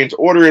experience,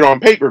 order it on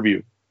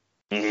pay-per-view.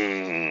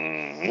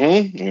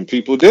 Mm-hmm. And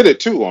people did it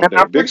too on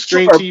their big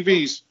screen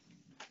TVs.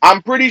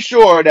 I'm pretty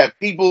sure that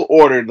people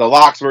ordered the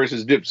Lox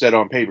versus Dipset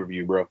on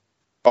pay-per-view, bro.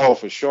 Oh,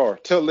 for sure.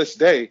 Till this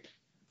day,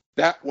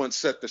 that one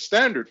set the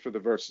standard for the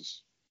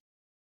Verzuz.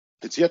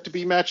 It's yet to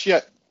be matched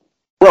yet.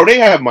 Bro, they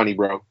have money,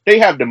 bro. They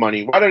have the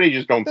money. Why don't they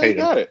just don't pay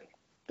them?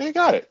 They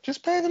got it.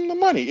 Just pay them the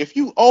money. If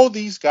you owe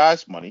these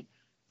guys money,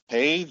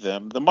 pay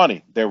them the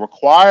money. They're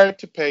required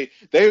to pay.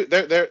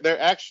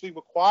 They're actually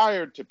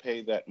required to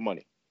pay that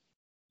money.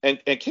 And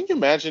can you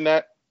imagine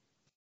that?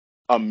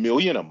 $1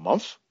 million a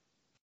month?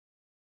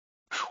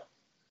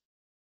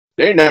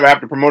 They never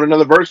have to promote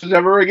another Verzuz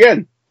ever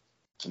again.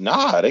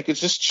 Nah, they could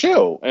just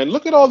chill. And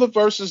look at all the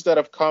Verzuz that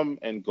have come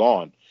and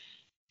gone.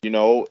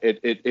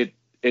 It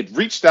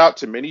reached out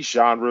to many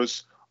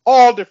genres,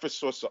 all different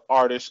sorts of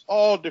artists,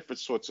 all different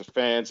sorts of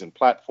fans and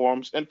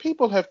platforms, and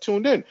people have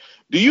tuned in.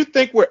 Do you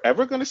think we're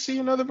ever going to see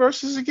another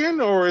Verzuz again,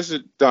 or is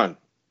it done?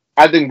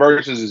 I think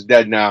Verzuz is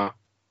dead now.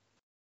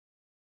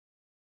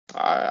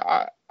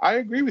 I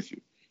agree with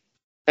you.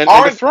 And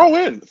to throw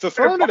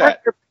into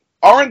that,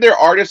 aren't there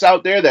artists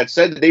out there that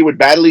said that they would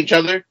battle each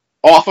other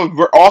off of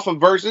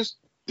Verzuz?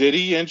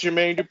 Diddy and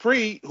Jermaine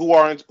Dupri,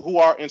 who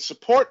are in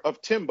support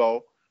of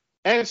Timbo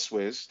and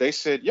Swizz, they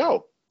said,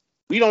 "Yo,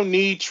 we don't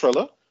need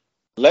Triller.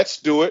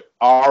 Let's do it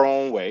our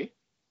own way,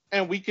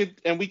 and we could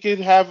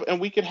have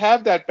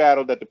that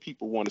battle that the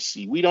people want to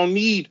see. We don't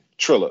need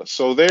Triller."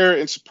 So they're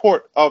in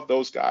support of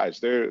those guys.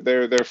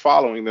 They're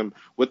following them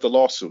with the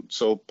lawsuit.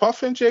 So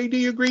Puff and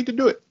JD agreed to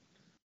do it.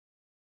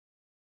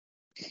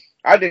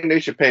 I think they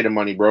should pay the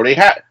money, bro. You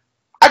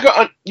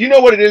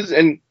know what it is,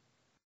 and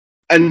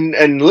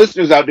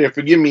listeners out there,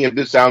 forgive me if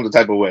this sounds the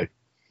type of way.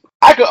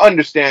 I could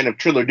understand if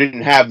Triller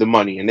didn't have the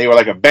money and they were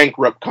like a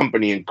bankrupt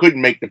company and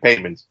couldn't make the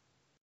payments.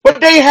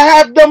 But they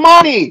have the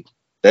money.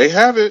 They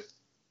have it.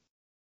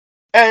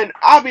 And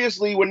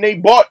obviously, when they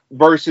bought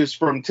Verzuz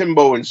from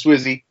Timbo and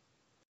Swizzy,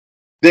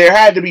 there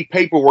had to be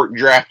paperwork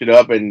drafted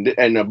up and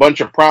a bunch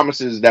of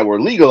promises that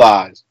were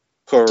legalized.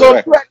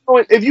 Correct.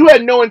 So if you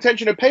had no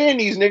intention of paying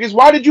these niggas,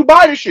 why did you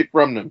buy the shit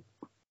from them?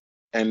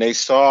 And they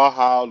saw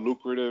how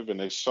lucrative and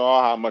they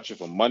saw how much of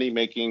a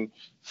money-making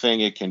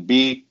thing it can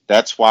be.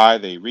 That's why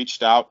they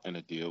reached out and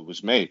a deal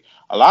was made.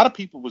 A lot of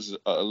people was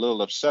a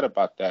little upset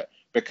about that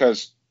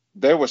because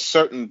there were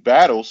certain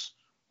battles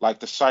like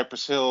the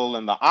Cypress Hill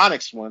and the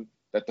Onyx one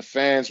that the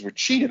fans were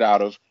cheated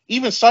out of.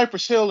 Even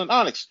Cypress Hill and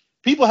Onyx,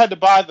 people had to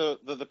buy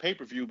the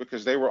pay-per-view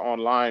because they were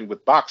online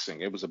with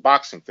boxing. It was a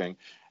boxing thing,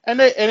 and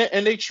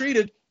they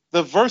treated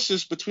the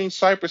verses between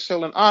Cypress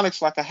Hill and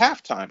Onyx like a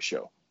halftime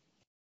show.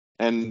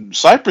 And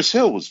Cypress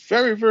Hill was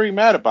very, very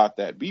mad about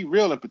that. Be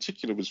Real in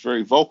particular was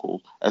very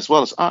vocal, as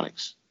well as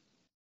Onyx.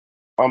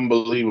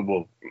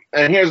 Unbelievable.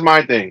 And here's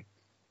my thing.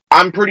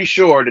 I'm pretty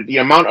sure that the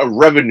amount of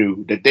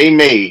revenue that they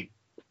made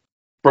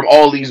from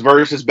all these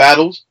versus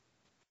battles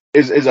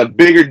is a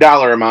bigger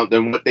dollar amount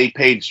than what they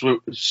paid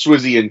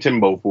Swizzy and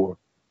Timbo for.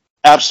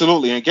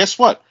 Absolutely. And guess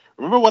what?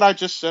 Remember what I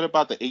just said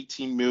about the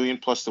 18 million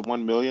plus the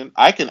 1 million?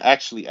 I can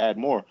actually add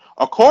more.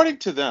 According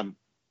to them,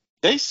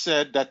 they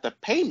said that the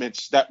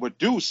payments that were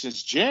due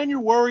since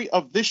January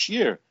of this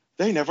year,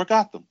 they never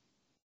got them.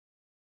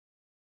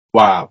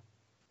 Wow.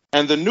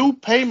 And the new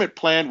payment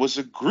plan was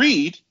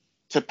agreed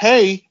to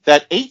pay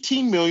that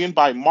 18 million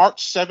by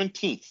March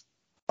 17th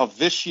of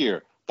this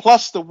year,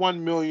 plus the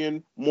 1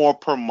 million more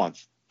per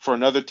month for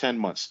another 10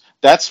 months.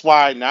 That's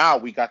why now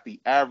we got the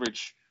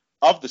average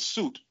of the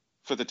suit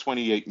for the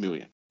 28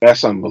 million.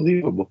 That's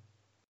unbelievable.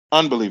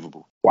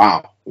 Unbelievable.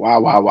 Wow.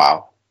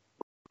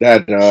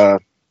 That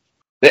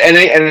and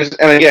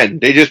again,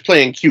 they just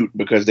playing cute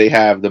because they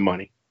have the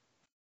money.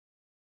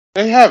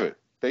 They have it.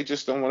 They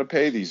just don't want to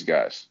pay these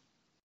guys.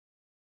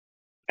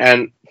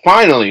 And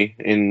finally,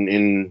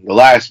 in the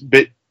last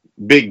big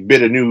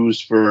bit of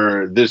news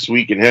for this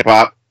week in hip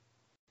hop,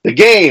 The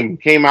Game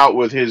came out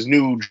with his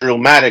new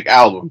Drillmatic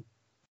album,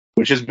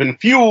 which has been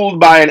fueled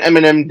by an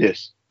Eminem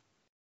diss.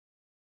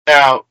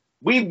 Now,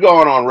 we've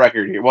gone on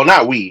record here. Well,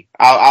 not we.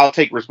 I'll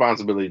take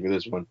responsibility for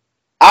this one.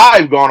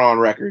 I've gone on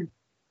record,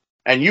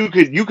 and you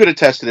could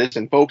attest to this,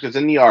 and folks, it's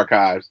in the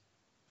archives.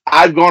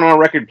 I've gone on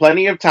record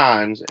plenty of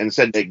times and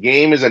said that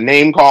Game is a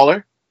name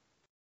caller,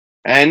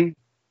 and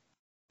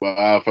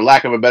for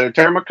lack of a better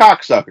term, a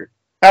cocksucker.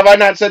 Have I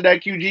not said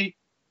that, QG?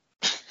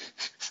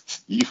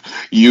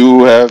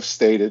 You have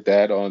stated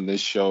that on this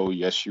show.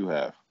 Yes, you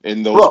have.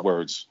 In those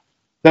words.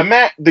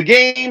 The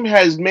Game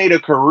has made a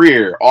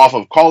career off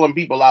of calling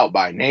people out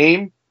by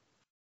name,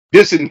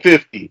 dissing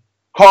 50,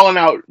 calling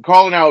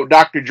out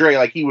Dr. Dre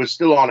like he was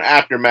still on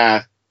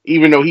Aftermath,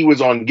 even though he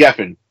was on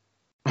Geffen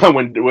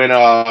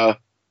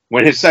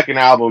when his second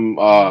album,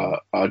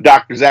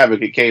 Doctor's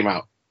Advocate, came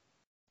out.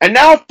 And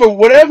now, for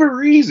whatever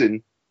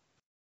reason,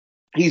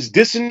 he's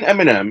dissing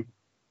Eminem.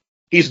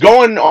 He's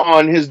going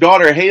on his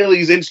daughter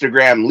Haley's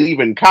Instagram,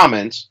 leaving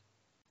comments,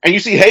 and you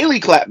see Haley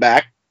clap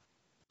back.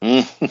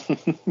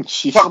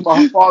 She talking about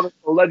her father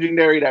so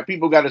legendary that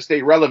people got to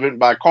stay relevant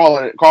by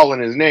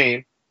calling his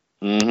name.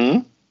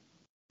 Mm-hmm.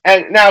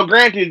 And now,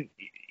 granted,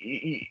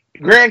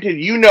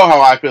 you know how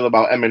I feel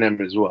about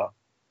Eminem as well.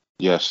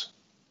 Yes.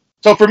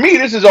 So for me,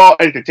 this is all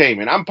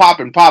entertainment. I'm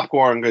popping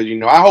popcorn because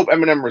I hope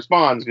Eminem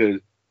responds,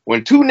 because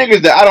when two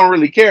niggas that I don't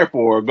really care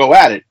for go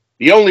at it,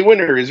 the only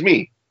winner is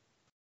me.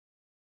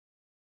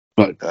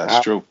 But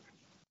that's true.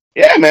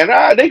 Yeah,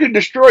 man, they could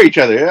destroy each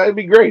other. That'd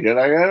be great. And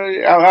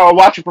I'll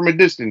watch it from a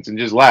distance and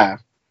just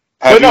laugh.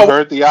 Have you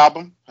heard the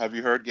album? Have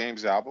you heard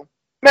Game's album?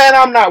 Man,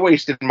 I'm not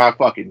wasting my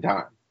fucking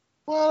time.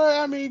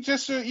 Well, I mean,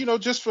 just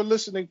for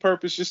listening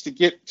purpose, just to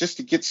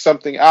get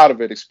something out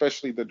of it,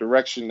 especially the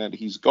direction that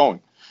he's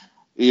going.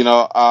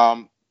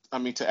 I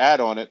mean, to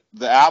add on it,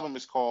 the album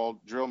is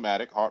called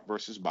Drillmatic, Heart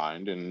versus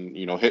Mind, and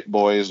Hit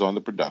Boy is on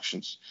the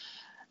productions,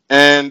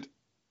 and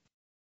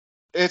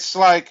it's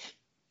like.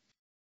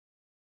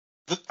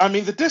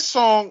 The diss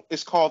song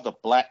is called The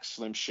Black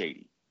Slim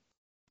Shady,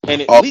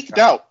 and it leaked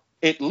out.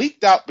 It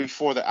leaked out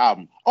before the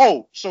album.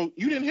 Oh, so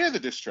you didn't hear the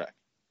diss track?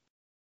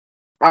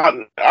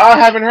 I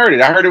haven't heard it.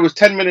 I heard it was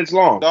 10 minutes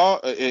long. No,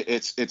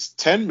 it's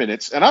 10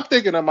 minutes, and I'm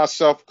thinking to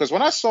myself, because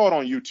when I saw it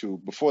on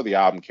YouTube before the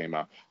album came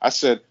out, I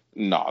said,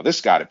 "No, this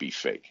got to be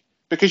fake."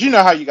 Because you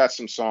know how you got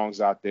some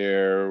songs out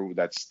there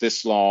that's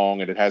this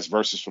long and it has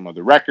verses from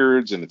other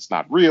records and it's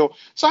not real.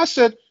 So I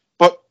said,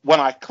 but when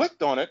I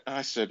clicked on it, and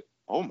I said,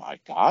 "Oh my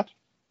God,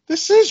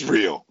 this is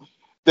real."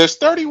 There's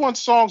 31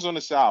 songs on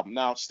this album.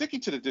 Now,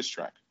 sticking to the diss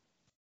track,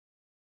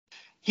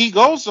 he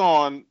goes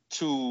on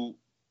to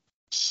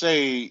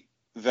say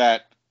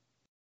that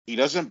he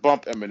doesn't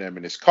bump Eminem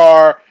in his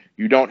car.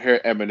 You don't hear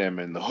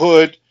Eminem in the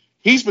hood.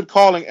 He's been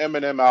calling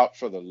Eminem out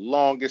for the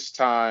longest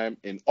time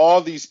in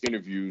all these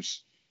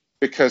interviews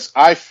because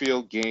I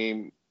feel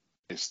Game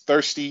is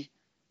thirsty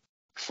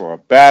for a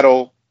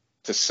battle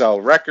to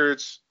sell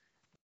records.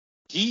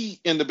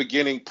 He, in the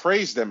beginning,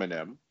 praised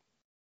Eminem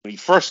when he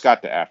first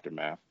got to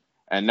Aftermath.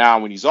 And now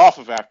when he's off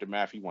of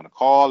Aftermath, he want to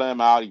call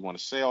him out. He want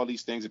to say all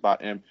these things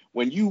about him.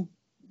 When you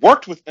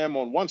worked with him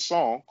on one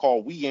song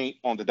called We Ain't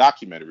on the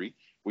documentary,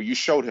 where you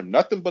showed him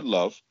nothing but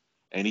love,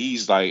 and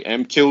he's like,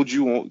 M killed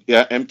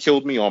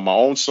me on my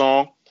own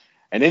song.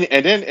 And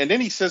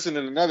then he says in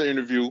another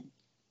interview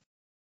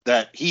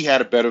that he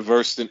had a better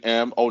verse than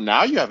M. Oh,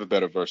 now you have a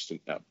better verse than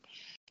M.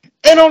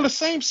 And on the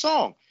same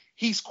song,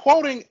 he's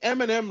quoting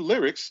Eminem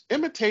lyrics,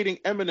 imitating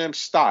Eminem's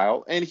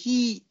style, and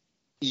he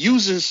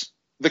uses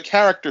the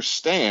character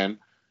Stan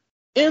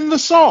in the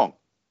song.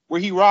 where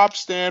he robbed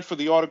Stan for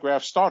the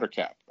autographed starter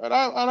cap, and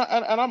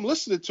I'm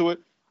listening to it.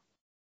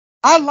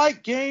 I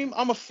like Game.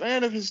 I'm a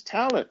fan of his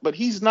talent, but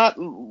he's not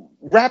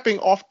rapping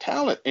off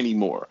talent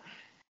anymore.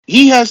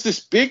 He has this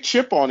big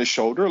chip on his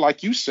shoulder,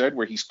 like you said,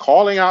 where he's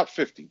calling out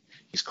 50.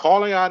 He's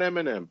calling out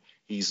Eminem.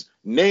 He's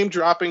name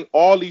dropping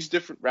all these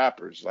different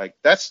rappers. Like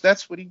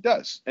that's what he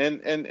does.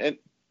 And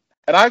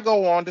I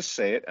go on to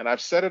say it, and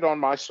I've said it on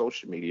my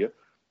social media,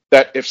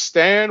 that if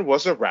Stan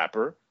was a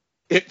rapper,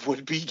 it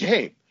would be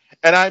Game.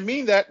 And I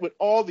mean that with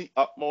all the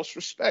utmost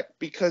respect,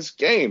 because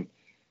Game,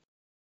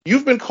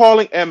 you've been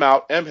calling M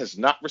out. M has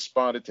not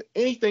responded to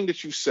anything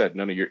that you said.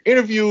 None of your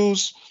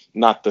interviews,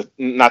 not the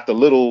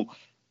little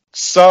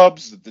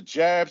subs, the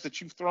jabs that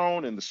you've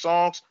thrown in the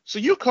songs. So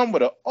you come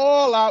with an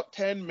all-out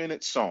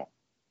 10-minute song.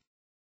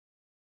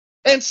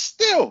 And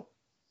still,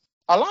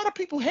 a lot of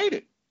people hate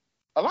it.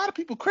 A lot of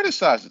people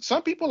criticize it.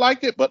 Some people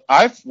like it, but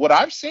what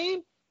I've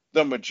seen,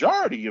 the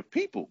majority of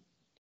people,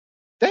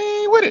 they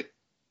ain't with it.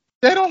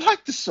 They don't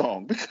like the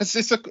song because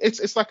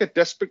it's like a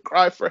desperate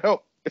cry for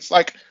help. It's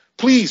like,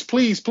 please,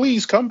 please,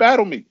 please come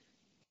battle me.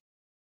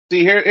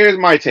 See, here's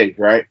my take,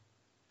 right?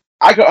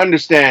 I could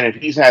understand if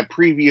he's had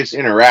previous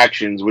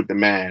interactions with the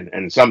man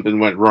and something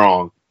went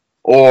wrong,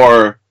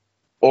 or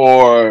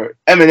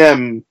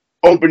Eminem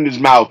opened his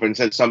mouth and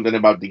said something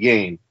about the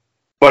game.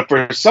 But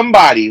for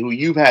somebody who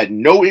you've had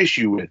no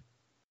issue with,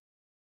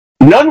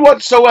 none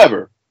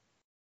whatsoever,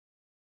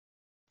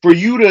 for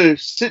you to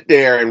sit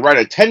there and write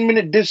a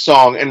 10-minute diss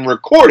song and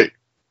record it,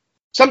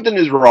 something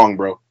is wrong,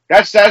 bro.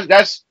 That's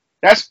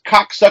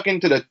cocksucking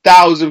to the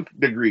 1,000th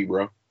degree,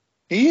 bro.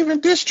 He even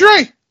dissed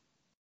Dre.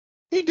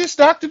 He dissed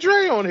Dr.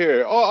 Dre on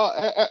here,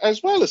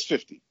 as well as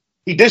 50.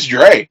 He dissed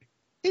Dre.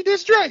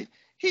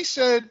 He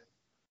said,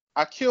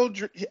 I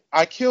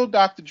killed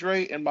Dr.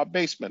 Dre in my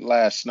basement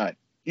last night.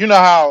 You know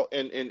how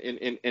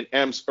in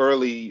M's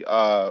early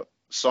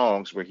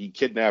songs where he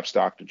kidnaps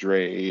Dr.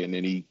 Dre and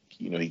then he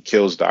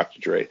kills Dr.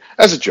 Dre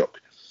as a joke.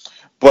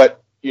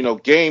 But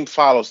Game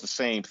follows the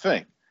same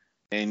thing.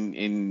 And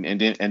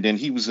then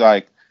he was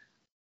like,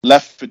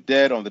 Left for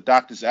Dead on the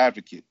Doctor's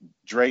Advocate.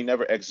 Dre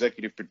never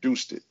executive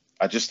produced it.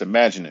 I just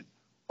imagine it.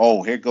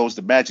 Oh, here goes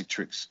the magic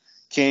tricks,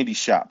 candy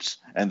shops,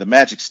 and the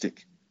magic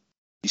stick.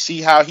 You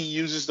see how he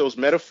uses those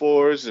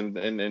metaphors and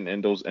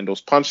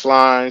those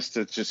punchlines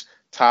to just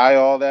tie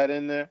all that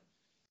in there?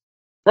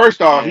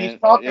 First off,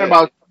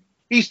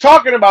 he's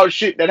talking about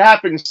shit that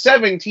happened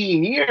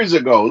 17 years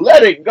ago.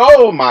 Let it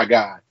go, my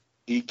guy.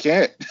 He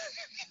can't.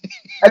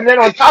 And then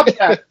on top of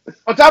that,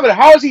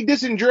 how is he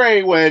dissing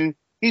Dre when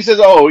he says,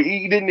 oh,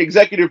 he didn't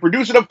executive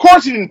produce it? Of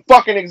course he didn't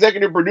fucking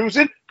executive produce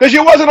it, because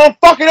you wasn't on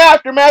fucking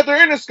Aftermath or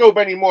Interscope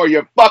anymore,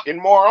 you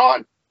fucking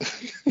moron.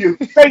 You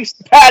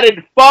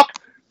face-padded fuck.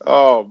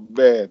 Oh,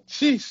 man.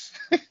 Jeez.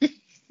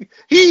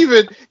 he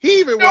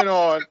even went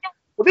on.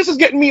 Well, this is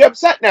getting me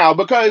upset now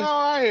because... No,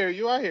 I hear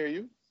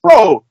you.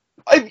 Bro,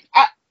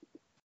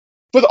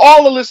 with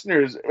all the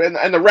listeners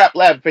and the Rap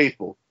Lab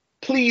faithful,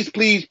 please,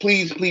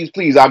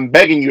 I'm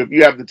begging you, if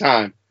you have the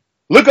time,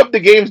 look up the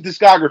Game's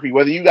discography,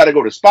 whether you got to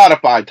go to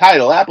Spotify,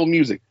 Tidal, Apple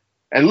Music,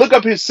 and look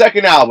up his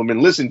second album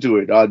and listen to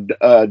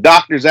it,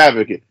 Doctor's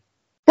Advocate.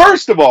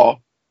 First of all,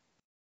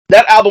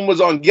 that album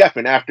was on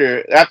Geffen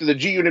after the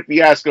G-Unit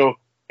fiasco,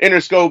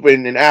 Interscope,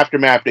 and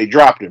Aftermath, they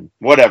dropped him.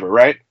 Whatever,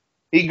 right?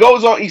 He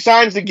goes on, he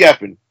signs to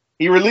Geffen.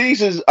 He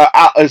releases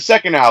a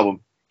second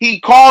album. He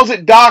calls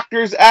it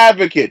Doctor's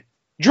Advocate.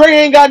 Dre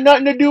ain't got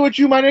nothing to do with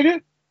you, my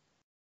nigga.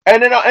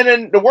 And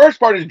then the worst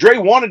part is Dre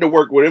wanted to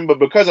work with him, but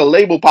because of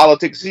label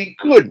politics, he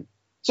couldn't.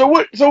 So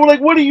what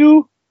are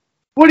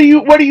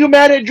you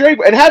mad at Dre?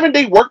 And haven't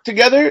they worked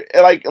together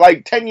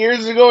like 10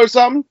 years ago or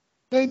something?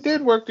 They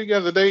did work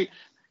together.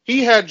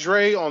 He had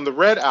Dre on the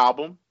Red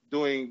album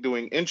doing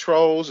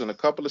intros and a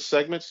couple of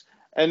segments.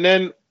 And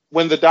then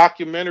when the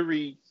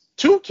documentary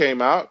 2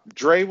 came out,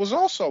 Dre was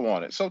also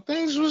on it. So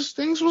things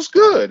was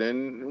good.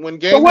 And when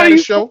Game had a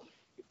show,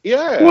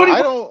 I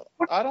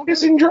don't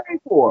dissing Dre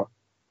for.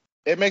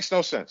 It makes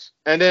no sense.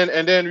 And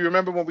then you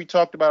remember when we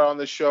talked about it on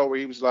this show where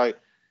he was like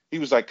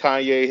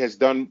Kanye has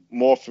done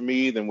more for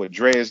me than what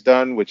Dre has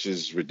done, which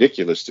is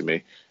ridiculous to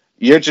me.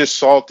 You're just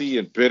salty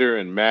and bitter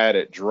and mad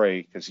at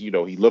Dre because he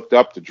looked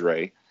up to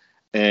Dre.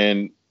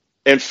 And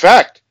in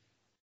fact,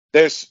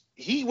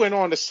 he went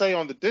on to say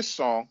on the diss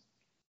song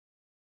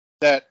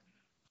that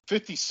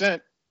 50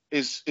 Cent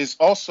is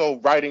also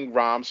writing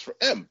rhymes for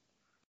M.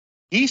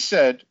 He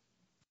said,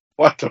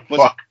 what the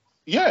fuck?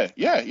 Yeah.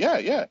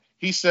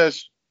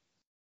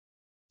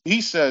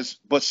 He says,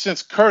 but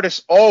since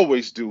Curtis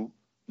always do,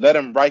 let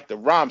him write the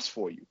rhymes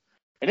for you.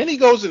 And then he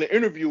goes in the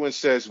interview and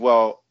says,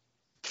 well,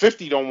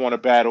 50 don't want to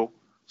battle,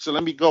 so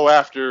let me go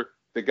after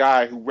the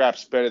guy who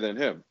raps better than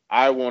him.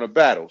 I want to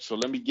battle, so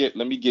let me get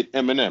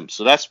Eminem.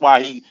 So that's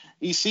why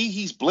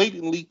he's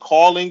blatantly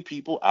calling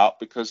people out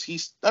because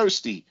he's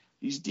thirsty.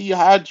 He's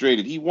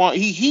dehydrated.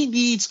 He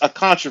needs a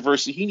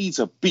controversy. He needs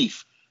a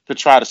beef to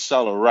try to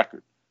sell a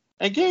record.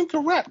 And Game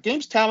can rap.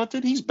 Game's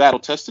talented. He's battle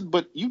tested,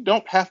 but you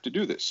don't have to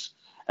do this.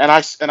 And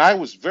I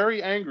was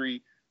very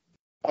angry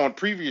on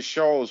previous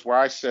shows where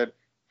I said,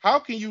 how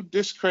can you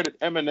discredit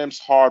Eminem's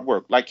hard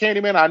work? Like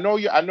Candyman, I know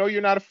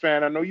you're not a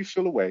fan. I know you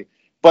feel away,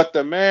 but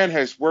the man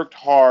has worked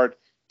hard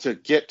to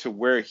get to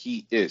where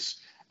he is.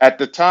 At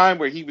the time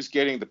where he was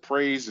getting the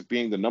praise of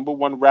being the number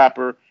one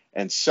rapper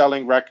and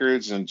selling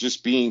records and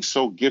just being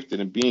so gifted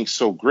and being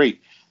so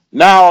great,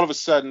 now all of a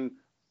sudden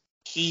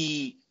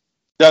he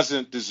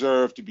doesn't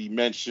deserve to be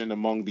mentioned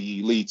among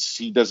the elites.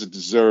 He doesn't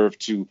deserve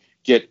to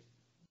get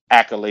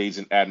accolades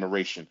and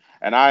admiration.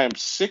 And I am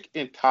sick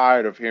and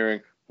tired of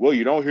hearing, well,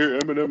 you don't hear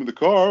Eminem in the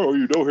car or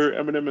you don't hear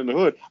Eminem in the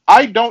hood.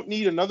 I don't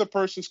need another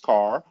person's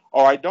car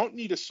or I don't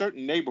need a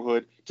certain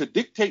neighborhood to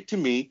dictate to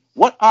me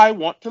what I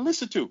want to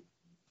listen to.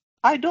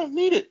 I don't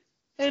need it.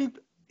 And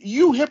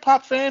you hip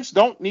hop fans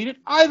don't need it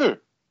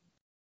either.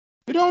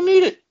 You don't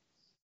need it.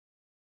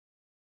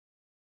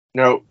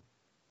 No.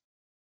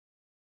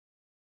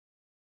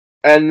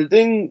 And the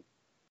thing,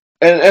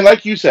 and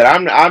like you said,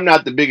 I'm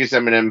not the biggest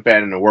Eminem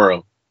fan in the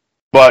world,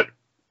 but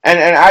and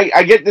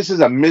I get this is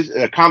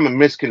a common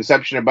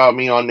misconception about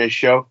me on this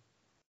show.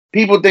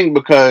 People think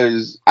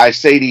because I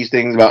say these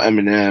things about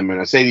Eminem and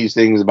I say these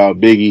things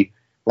about Biggie,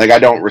 like I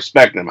don't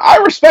respect him. I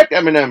respect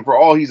Eminem for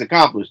all he's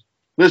accomplished.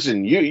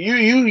 Listen,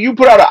 you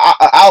put out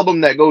an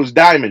album that goes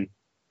diamond.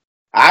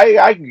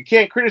 I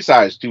can't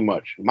criticize too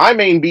much. My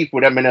main beef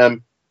with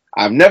Eminem,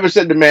 I've never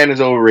said the man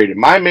is overrated.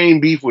 My main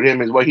beef with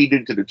him is what he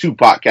did to the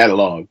Tupac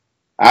catalog.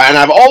 And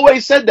I've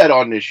always said that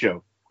on this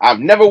show. I've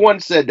never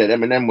once said that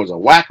Eminem was a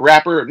whack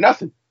rapper or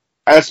nothing.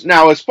 As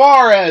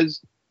far as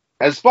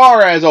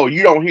oh,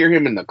 you don't hear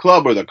him in the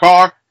club or the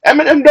car,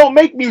 Eminem don't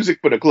make music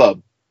for the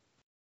club.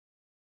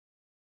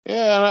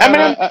 Yeah,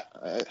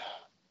 Eminem,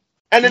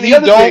 and then the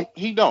other thing,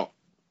 he don't.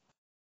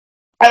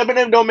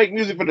 Eminem don't make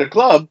music for the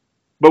club,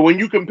 but when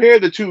you compare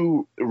the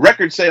two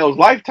record sales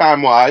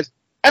lifetime wise,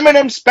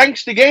 Eminem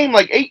spanks the game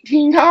like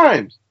 18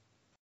 times.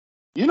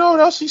 You know what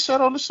else he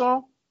said on the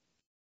song?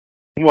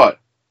 What?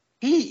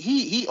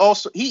 He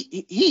also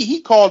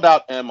he called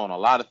out M on a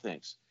lot of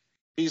things.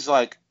 He's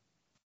like,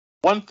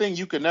 one thing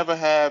you can never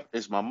have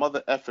is my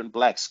mother effing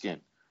black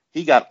skin.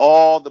 He got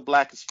all the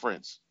blackest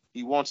friends.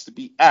 He wants to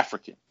be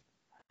African.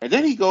 And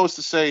then he goes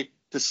to say,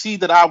 to see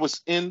that I was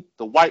in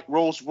the white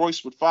Rolls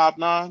Royce with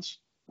 5'9s,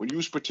 when you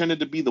was pretending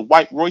to be the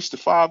white Royce to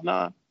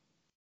 5'9.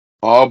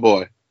 Oh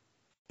boy.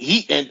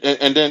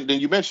 And then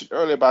you mentioned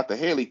earlier about the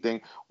Haley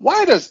thing.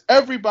 Why does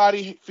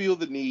everybody feel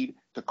the need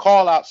to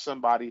call out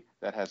somebody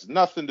that has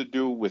nothing to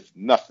do with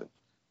nothing?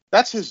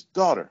 That's his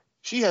daughter.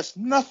 She has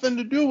nothing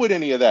to do with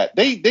any of that.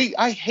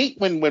 I hate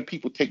when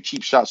people take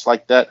cheap shots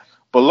like that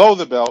below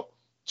the belt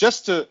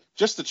just to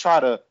try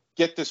to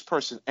get this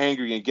person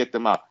angry and get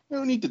them out. You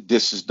don't need to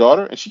diss his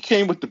daughter. And she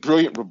came with the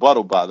brilliant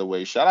rebuttal, by the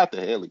way. Shout out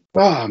to Haley.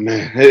 Oh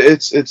man,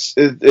 it's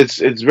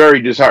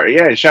very disheartening.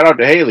 Yeah, shout out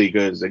to Haley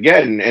because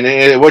again,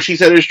 and what she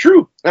said is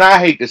true. And I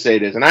hate to say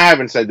this, and I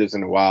haven't said this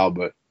in a while,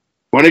 but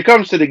when it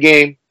comes to the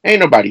game, ain't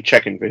nobody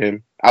checking for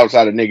him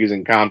outside of niggas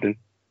in Compton.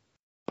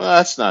 Well,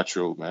 that's not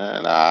true,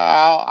 man.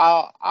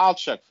 I'll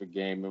check for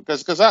Game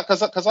because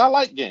I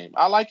like Game.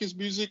 I like his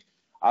music.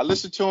 I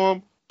listen to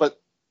him,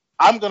 but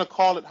I'm gonna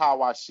call it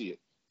how I see it.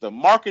 The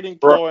marketing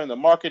ploy and the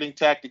marketing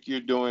tactic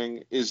you're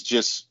doing is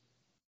just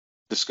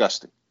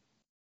disgusting.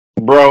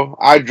 Bro,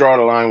 I draw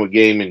the line with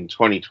Game in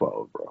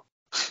 2012, bro.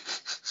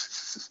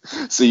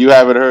 So you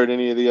haven't heard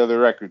any of the other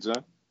records,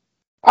 huh?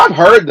 I've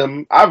heard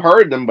them,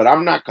 but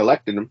I'm not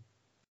collecting them.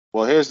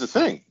 Well, here's the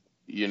thing.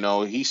 You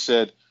know, he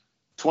said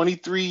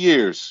 23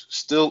 years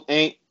still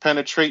ain't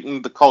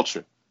penetrating the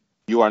culture.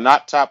 You are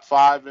not top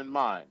 5 in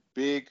mine.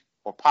 Big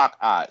or Pac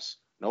eyes.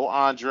 No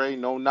Andre,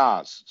 no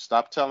Nas.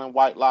 Stop telling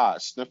white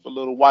lies. Sniff a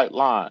little white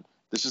line.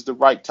 This is the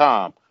right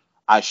time.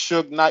 I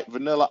Suge Knight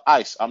Vanilla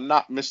Ice. I'm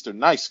not Mr.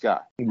 Nice Guy.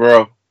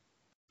 Bro,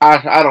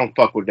 I don't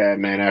fuck with that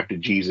man after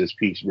Jesus.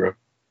 Peace, bro.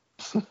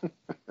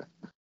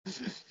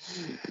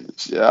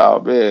 Yeah,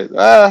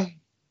 man.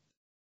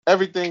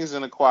 Everything is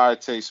an acquired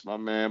taste, my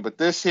man. But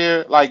this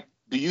here, like,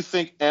 do you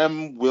think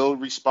M will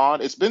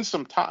respond? It's been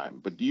some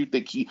time, but do you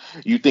think he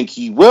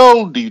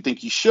will? Do you think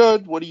he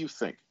should? What do you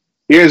think?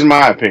 Here's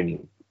my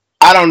opinion.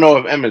 I don't know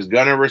if M is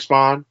gonna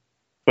respond,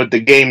 but the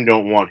game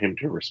don't want him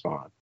to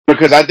respond.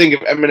 Because I think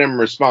if Eminem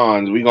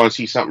responds, we're gonna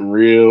see something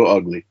real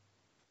ugly.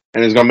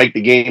 And it's gonna make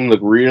the game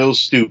look real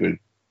stupid.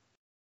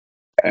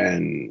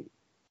 And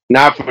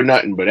not for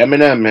nothing, but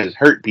Eminem has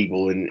hurt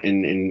people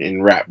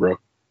in rap, bro.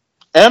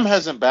 M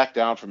hasn't backed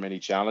down from any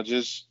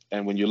challenges,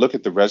 and when you look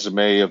at the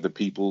resume of the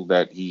people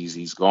that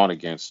he's gone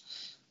against,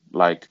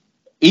 like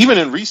even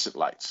in recent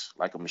lights,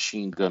 like a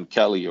Machine Gun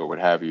Kelly or what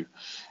have you,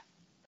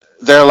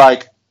 they're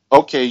like,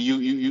 okay,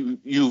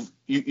 you've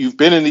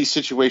been in these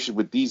situations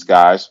with these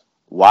guys.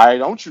 Why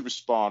don't you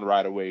respond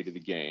right away to the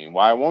game?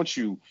 Why won't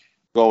you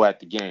go at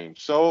the game?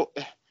 So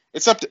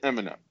it's up to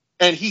Eminem,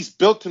 and he's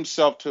built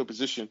himself to a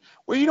position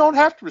where you don't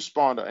have to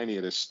respond to any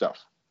of this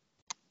stuff.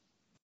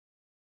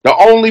 The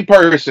only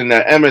person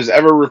that M has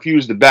ever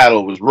refused to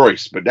battle was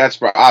Royce, but that's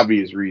for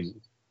obvious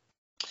reasons.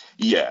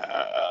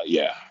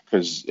 Yeah,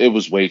 because it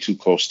was way too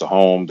close to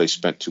home. They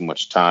spent too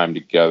much time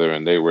together,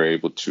 and they were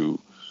able to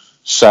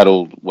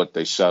settled what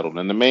they settled.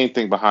 And the main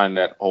thing behind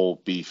that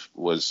whole beef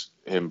was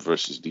him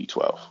versus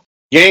D12.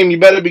 Game, you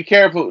better be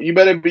careful. You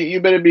better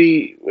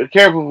be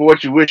careful for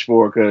what you wish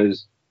for,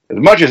 because as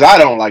much as I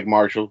don't like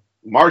Marshall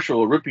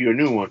will rip you a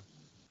new one.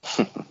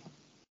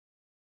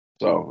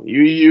 So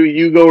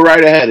you go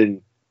right ahead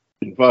and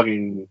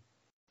fucking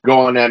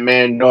go on that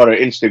man daughter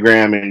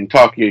Instagram and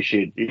talk your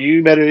shit.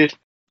 You better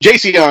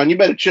JC you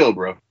better chill,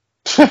 bro.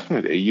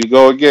 There you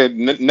go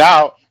again.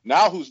 Now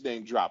who's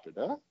name dropping,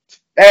 huh?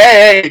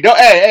 Hey,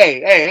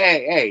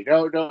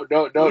 don't do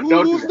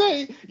Who's that.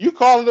 name? You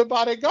calling them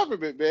by their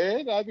government,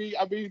 man. I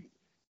mean,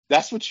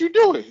 that's what you're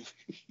doing.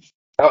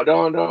 Don't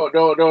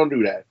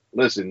do that.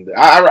 Listen,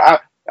 I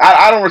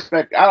don't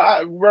respect.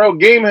 Bro,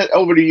 Game has,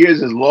 over the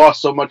years has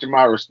lost so much of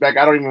my respect.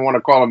 I don't even want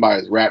to call him by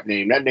his rap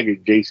name. That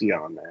nigga JC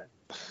man.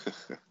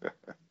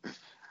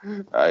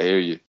 I hear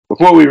you.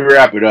 Before we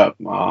wrap it up,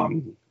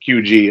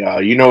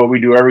 QG, you know what we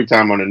do every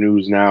time on the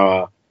news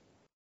now.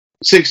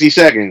 60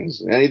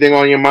 seconds. Anything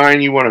on your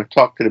mind you want to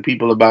talk to the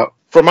people about?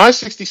 For my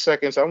 60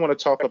 seconds, I want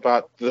to talk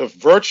about the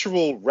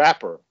virtual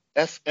rapper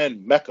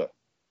FN Meka,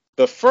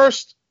 the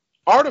first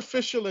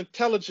artificial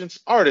intelligence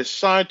artist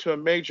signed to a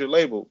major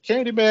label.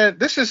 Candyman,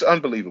 this is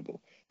unbelievable.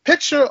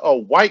 Picture a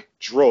white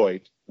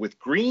droid with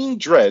green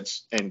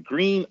dreads and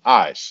green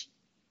eyes.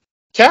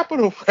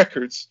 Capitol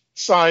Records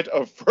signed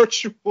a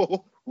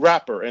virtual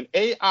rapper, an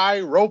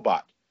AI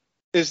robot.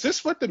 Is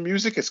this what the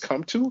music has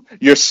come to?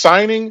 You're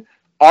signing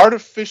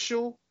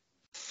artificial,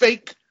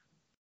 fake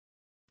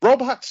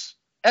robots?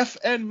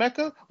 FN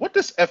Meka? What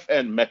does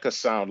FN Meka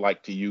sound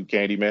like to you,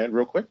 Candyman,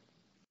 real quick?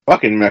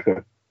 Fucking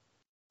Mecca.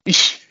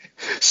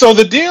 So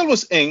the deal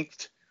was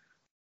inked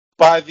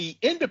by the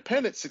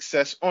independent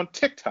success on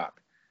TikTok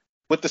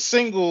with the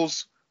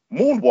singles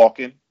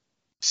Moonwalking,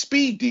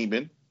 Speed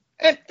Demon,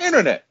 and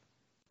Internet.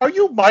 Are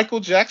you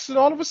Michael Jackson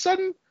all of a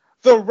sudden?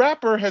 The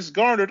rapper has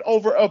garnered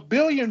over 1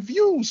 billion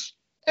views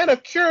and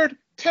accrued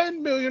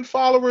 10 million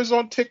followers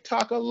on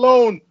TikTok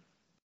alone.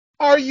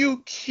 Are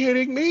you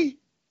kidding me?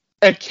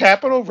 And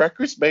Capitol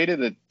Records made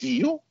it a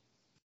deal?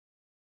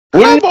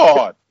 Come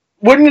on.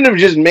 Wouldn't it have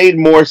just made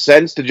more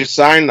sense to just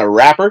sign the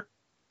rapper?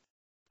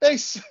 They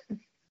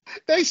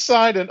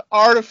signed an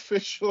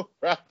artificial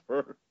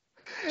rapper.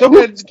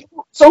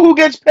 So who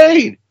gets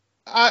paid?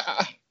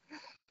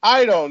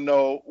 I don't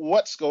know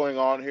what's going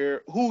on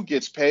here. Who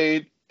gets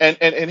paid? And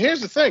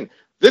here's the thing.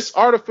 This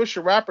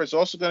artificial rapper is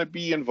also going to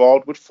be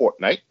involved with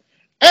Fortnite.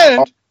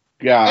 And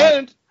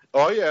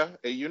oh yeah,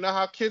 you know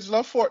how kids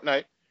love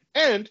Fortnite.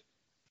 And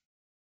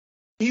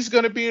he's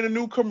going to be in a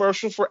new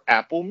commercial for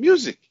Apple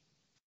Music.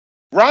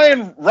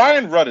 Ryan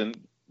Rudden,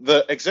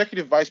 the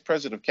executive vice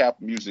president of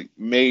Apple Music,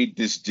 made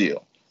this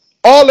deal.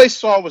 All they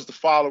saw was the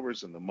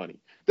followers and the money.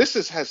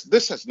 This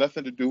has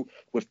nothing to do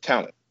with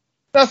talent.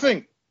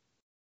 Nothing.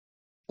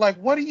 Like,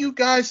 what are you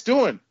guys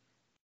doing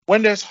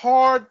when there's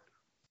hard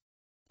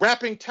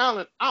rapping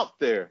talent out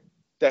there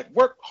that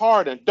work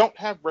hard and don't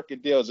have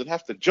record deals and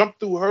have to jump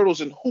through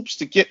hurdles and hoops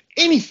to get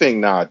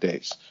anything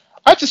nowadays?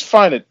 I just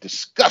find it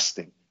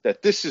disgusting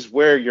that this is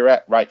where you're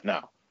at right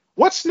now.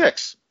 What's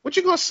next? What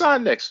you gonna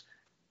sign next?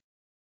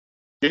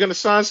 You're gonna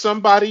sign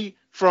somebody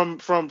from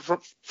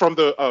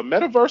the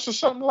metaverse or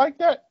something like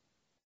that?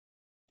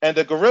 And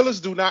the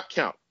Gorillas do not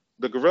count.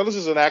 The Gorillas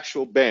is an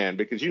actual band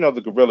because you know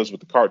the Gorillas with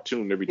the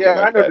cartoon and everything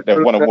like that.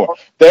 That won a war.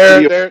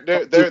 They're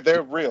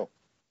real.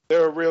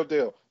 They're a real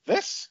deal.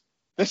 This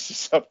is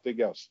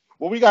something else.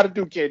 What we got to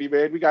do, Katie,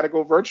 man? We got to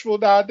go virtual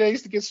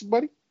nowadays to get some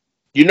money.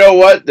 You know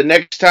what? The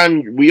next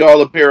time we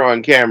all appear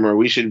on camera,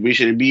 we should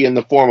be in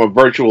the form of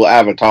virtual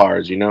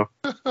avatars. You know.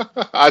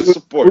 I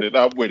support it.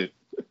 I'm with it.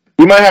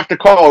 We might have to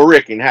call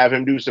Rick and have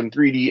him do some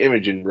 3D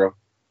imaging, bro.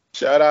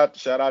 Shout out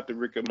to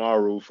Rick and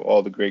Maru for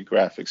all the great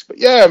graphics. But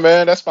yeah,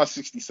 man, that's my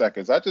 60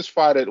 seconds. I just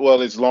find it,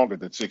 well, it's longer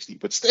than 60,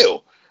 but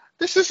still,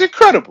 this is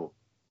incredible.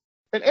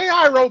 An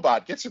AI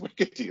robot gets a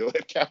record deal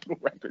at Capitol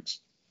Records.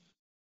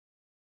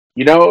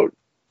 You know,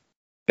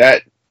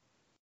 that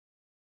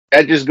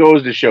just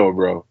goes to show,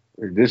 bro.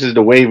 This is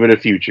the wave of the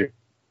future.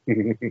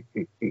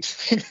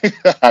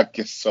 I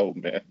guess so,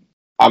 man.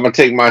 I'm gonna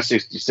take my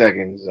 60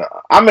 seconds.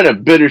 I'm in a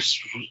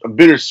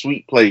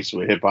bittersweet place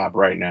with hip hop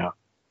right now.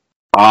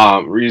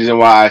 Reason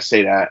why I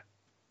say that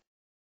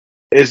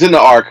is in the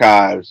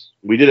archives.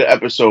 We did an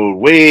episode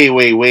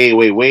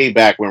way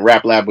back when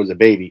Rap Lab was a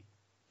baby,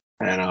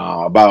 and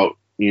about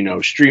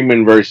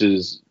streaming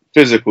versus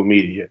physical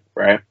media,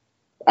 right?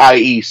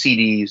 I.e.,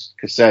 CDs,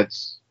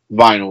 cassettes,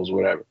 vinyls,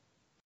 whatever.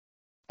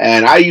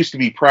 And I used to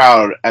be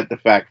proud at the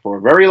fact for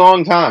a very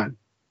long time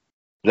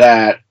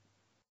that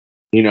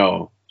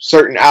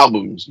certain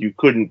albums you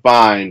couldn't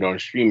find on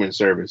streaming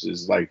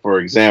services, like for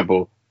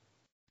example,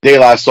 De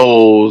La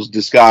Soul's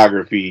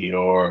discography,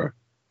 or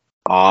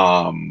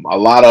a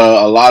lot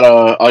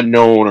of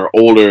unknown or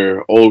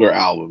older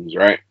albums,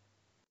 right?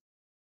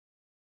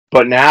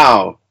 But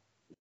now,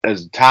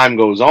 as time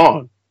goes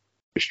on,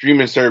 the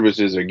streaming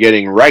services are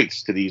getting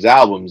rights to these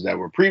albums that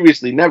were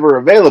previously never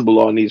available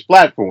on these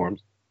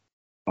platforms.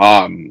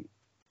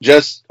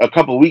 Just a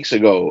couple weeks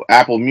ago,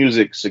 Apple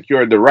Music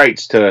secured the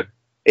rights to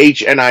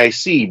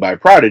HNIC by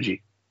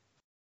Prodigy.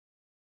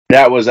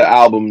 That was an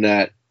album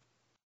that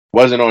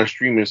wasn't on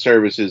streaming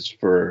services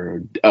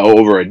for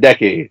over a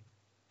decade.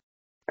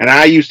 And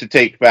I used to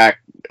take back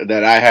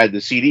that I had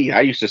the CD.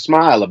 I used to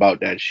smile about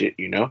that shit,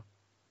 you know?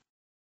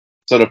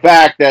 So the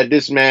fact that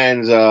this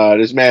man's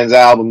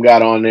album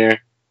got on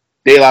there,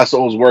 De La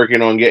Soul's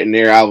working on getting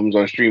their albums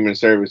on streaming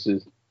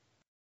services,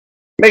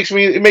 makes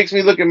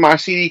me look at my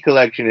CD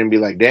collection and be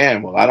like,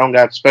 damn, well, I don't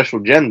got special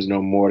gems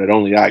no more that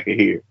only I could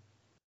hear.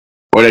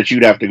 Or that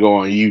you'd have to go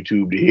on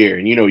YouTube to hear.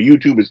 And you know,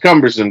 YouTube is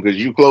cumbersome because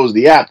you close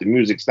the app, the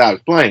music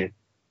stops playing.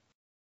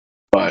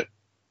 But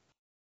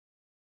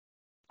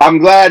I'm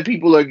glad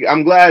people,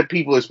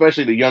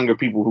 especially the younger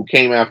people who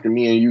came after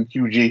me and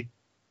UQG,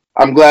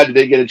 I'm glad that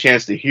they get a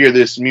chance to hear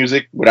this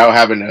music without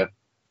having to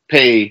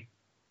pay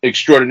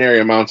extraordinary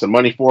amounts of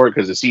money for it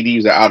because the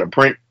CDs are out of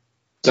print.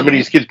 Some of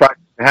these kids probably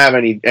don't have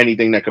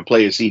anything that could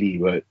play a CD,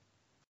 but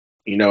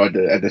you know,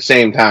 at the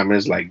same time,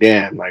 it's like,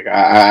 damn, like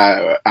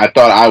I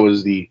thought I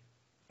was the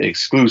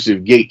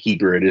exclusive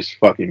gatekeeper of this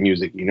fucking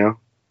music, you know,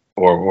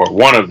 or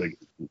one of the.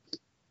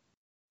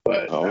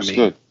 But it's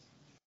good.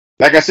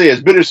 Like I say,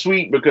 it's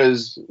bittersweet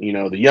because you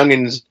know the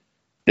youngins,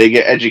 they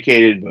get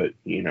educated, but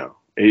you know,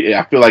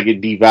 I feel like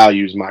it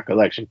devalues my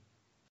collection.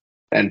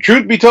 And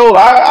truth be told,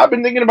 I've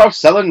been thinking about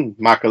selling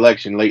my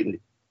collection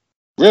lately.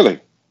 Really?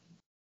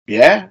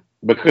 Yeah,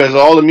 because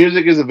all the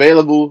music is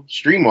available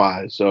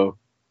stream-wise. So,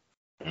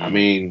 I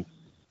mean,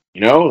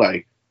 you know,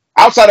 like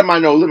outside of my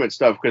No Limit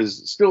stuff,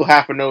 because still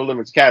half of No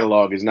Limit's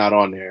catalog is not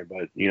on there.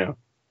 But you know,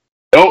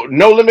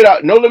 no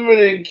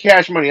limited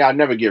cash money I'd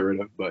never get rid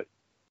of. But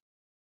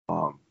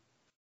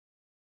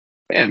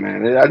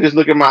man, I just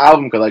look at my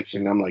album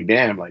collection. And I'm like,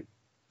 damn, like,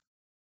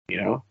 you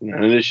know,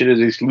 none of this shit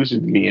is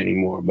exclusive to me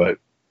anymore. But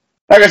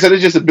like I said,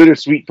 it's just a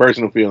bittersweet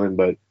personal feeling.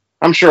 But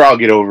I'm sure I'll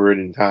get over it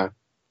in time.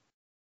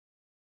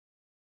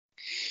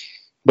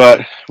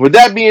 But with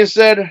that being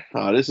said,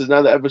 this is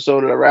another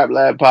episode of the Rap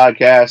Lab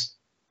podcast.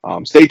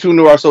 Stay tuned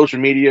to our social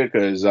media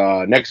because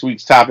next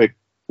week's topic,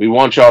 we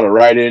want y'all to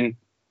write in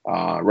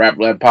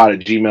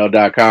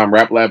raplabpod@gmail.com,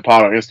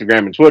 raplabpod on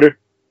Instagram and Twitter.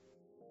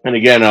 And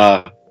again,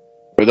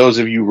 for those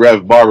of you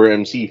Rev Barber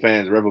MC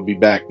fans, Rev will be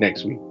back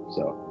next week.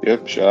 So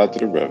yep, shout out to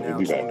the Rev. We'll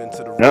be back.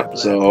 Yep.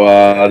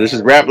 So this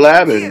is Rap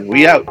Lab, and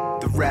we out.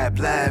 The Rap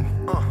Lab,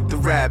 the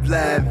Rap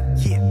Lab,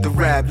 the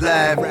Rap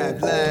Lab,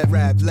 Rap Lab,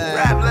 Rap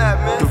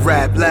Lab,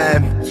 Rap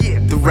Lab,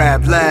 man. The Rap Lab, the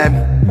Rap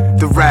Lab,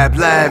 the Rap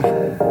Lab.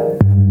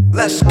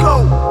 Let's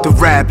go. The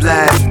Rap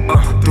Lab,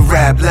 the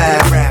Rap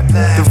Lab,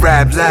 the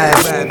Rap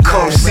Lab.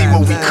 Come see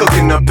what we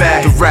cooking up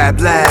at. The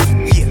Rap Lab,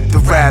 the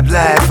Rap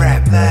Lab,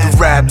 the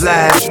Rap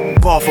Lab.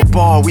 Ball for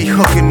ball, we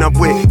hooking up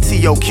with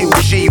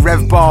TOQG,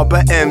 Rev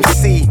Barber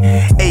MC,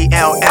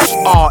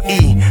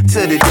 ALFRE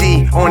to the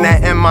D on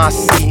that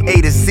MIC,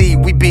 A to Z.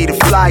 We be the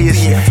flyers.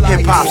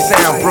 Hip hop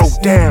sound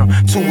broke down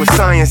to a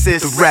science.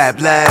 It's the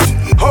Rap Lab,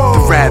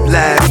 the Rap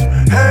Lab,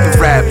 the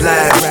Rap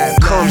Lab.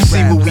 Come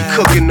see what we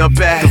cooking up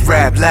at. The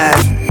Rap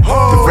Lab,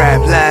 the Rap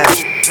Lab,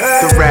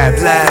 the Rap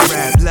Lab.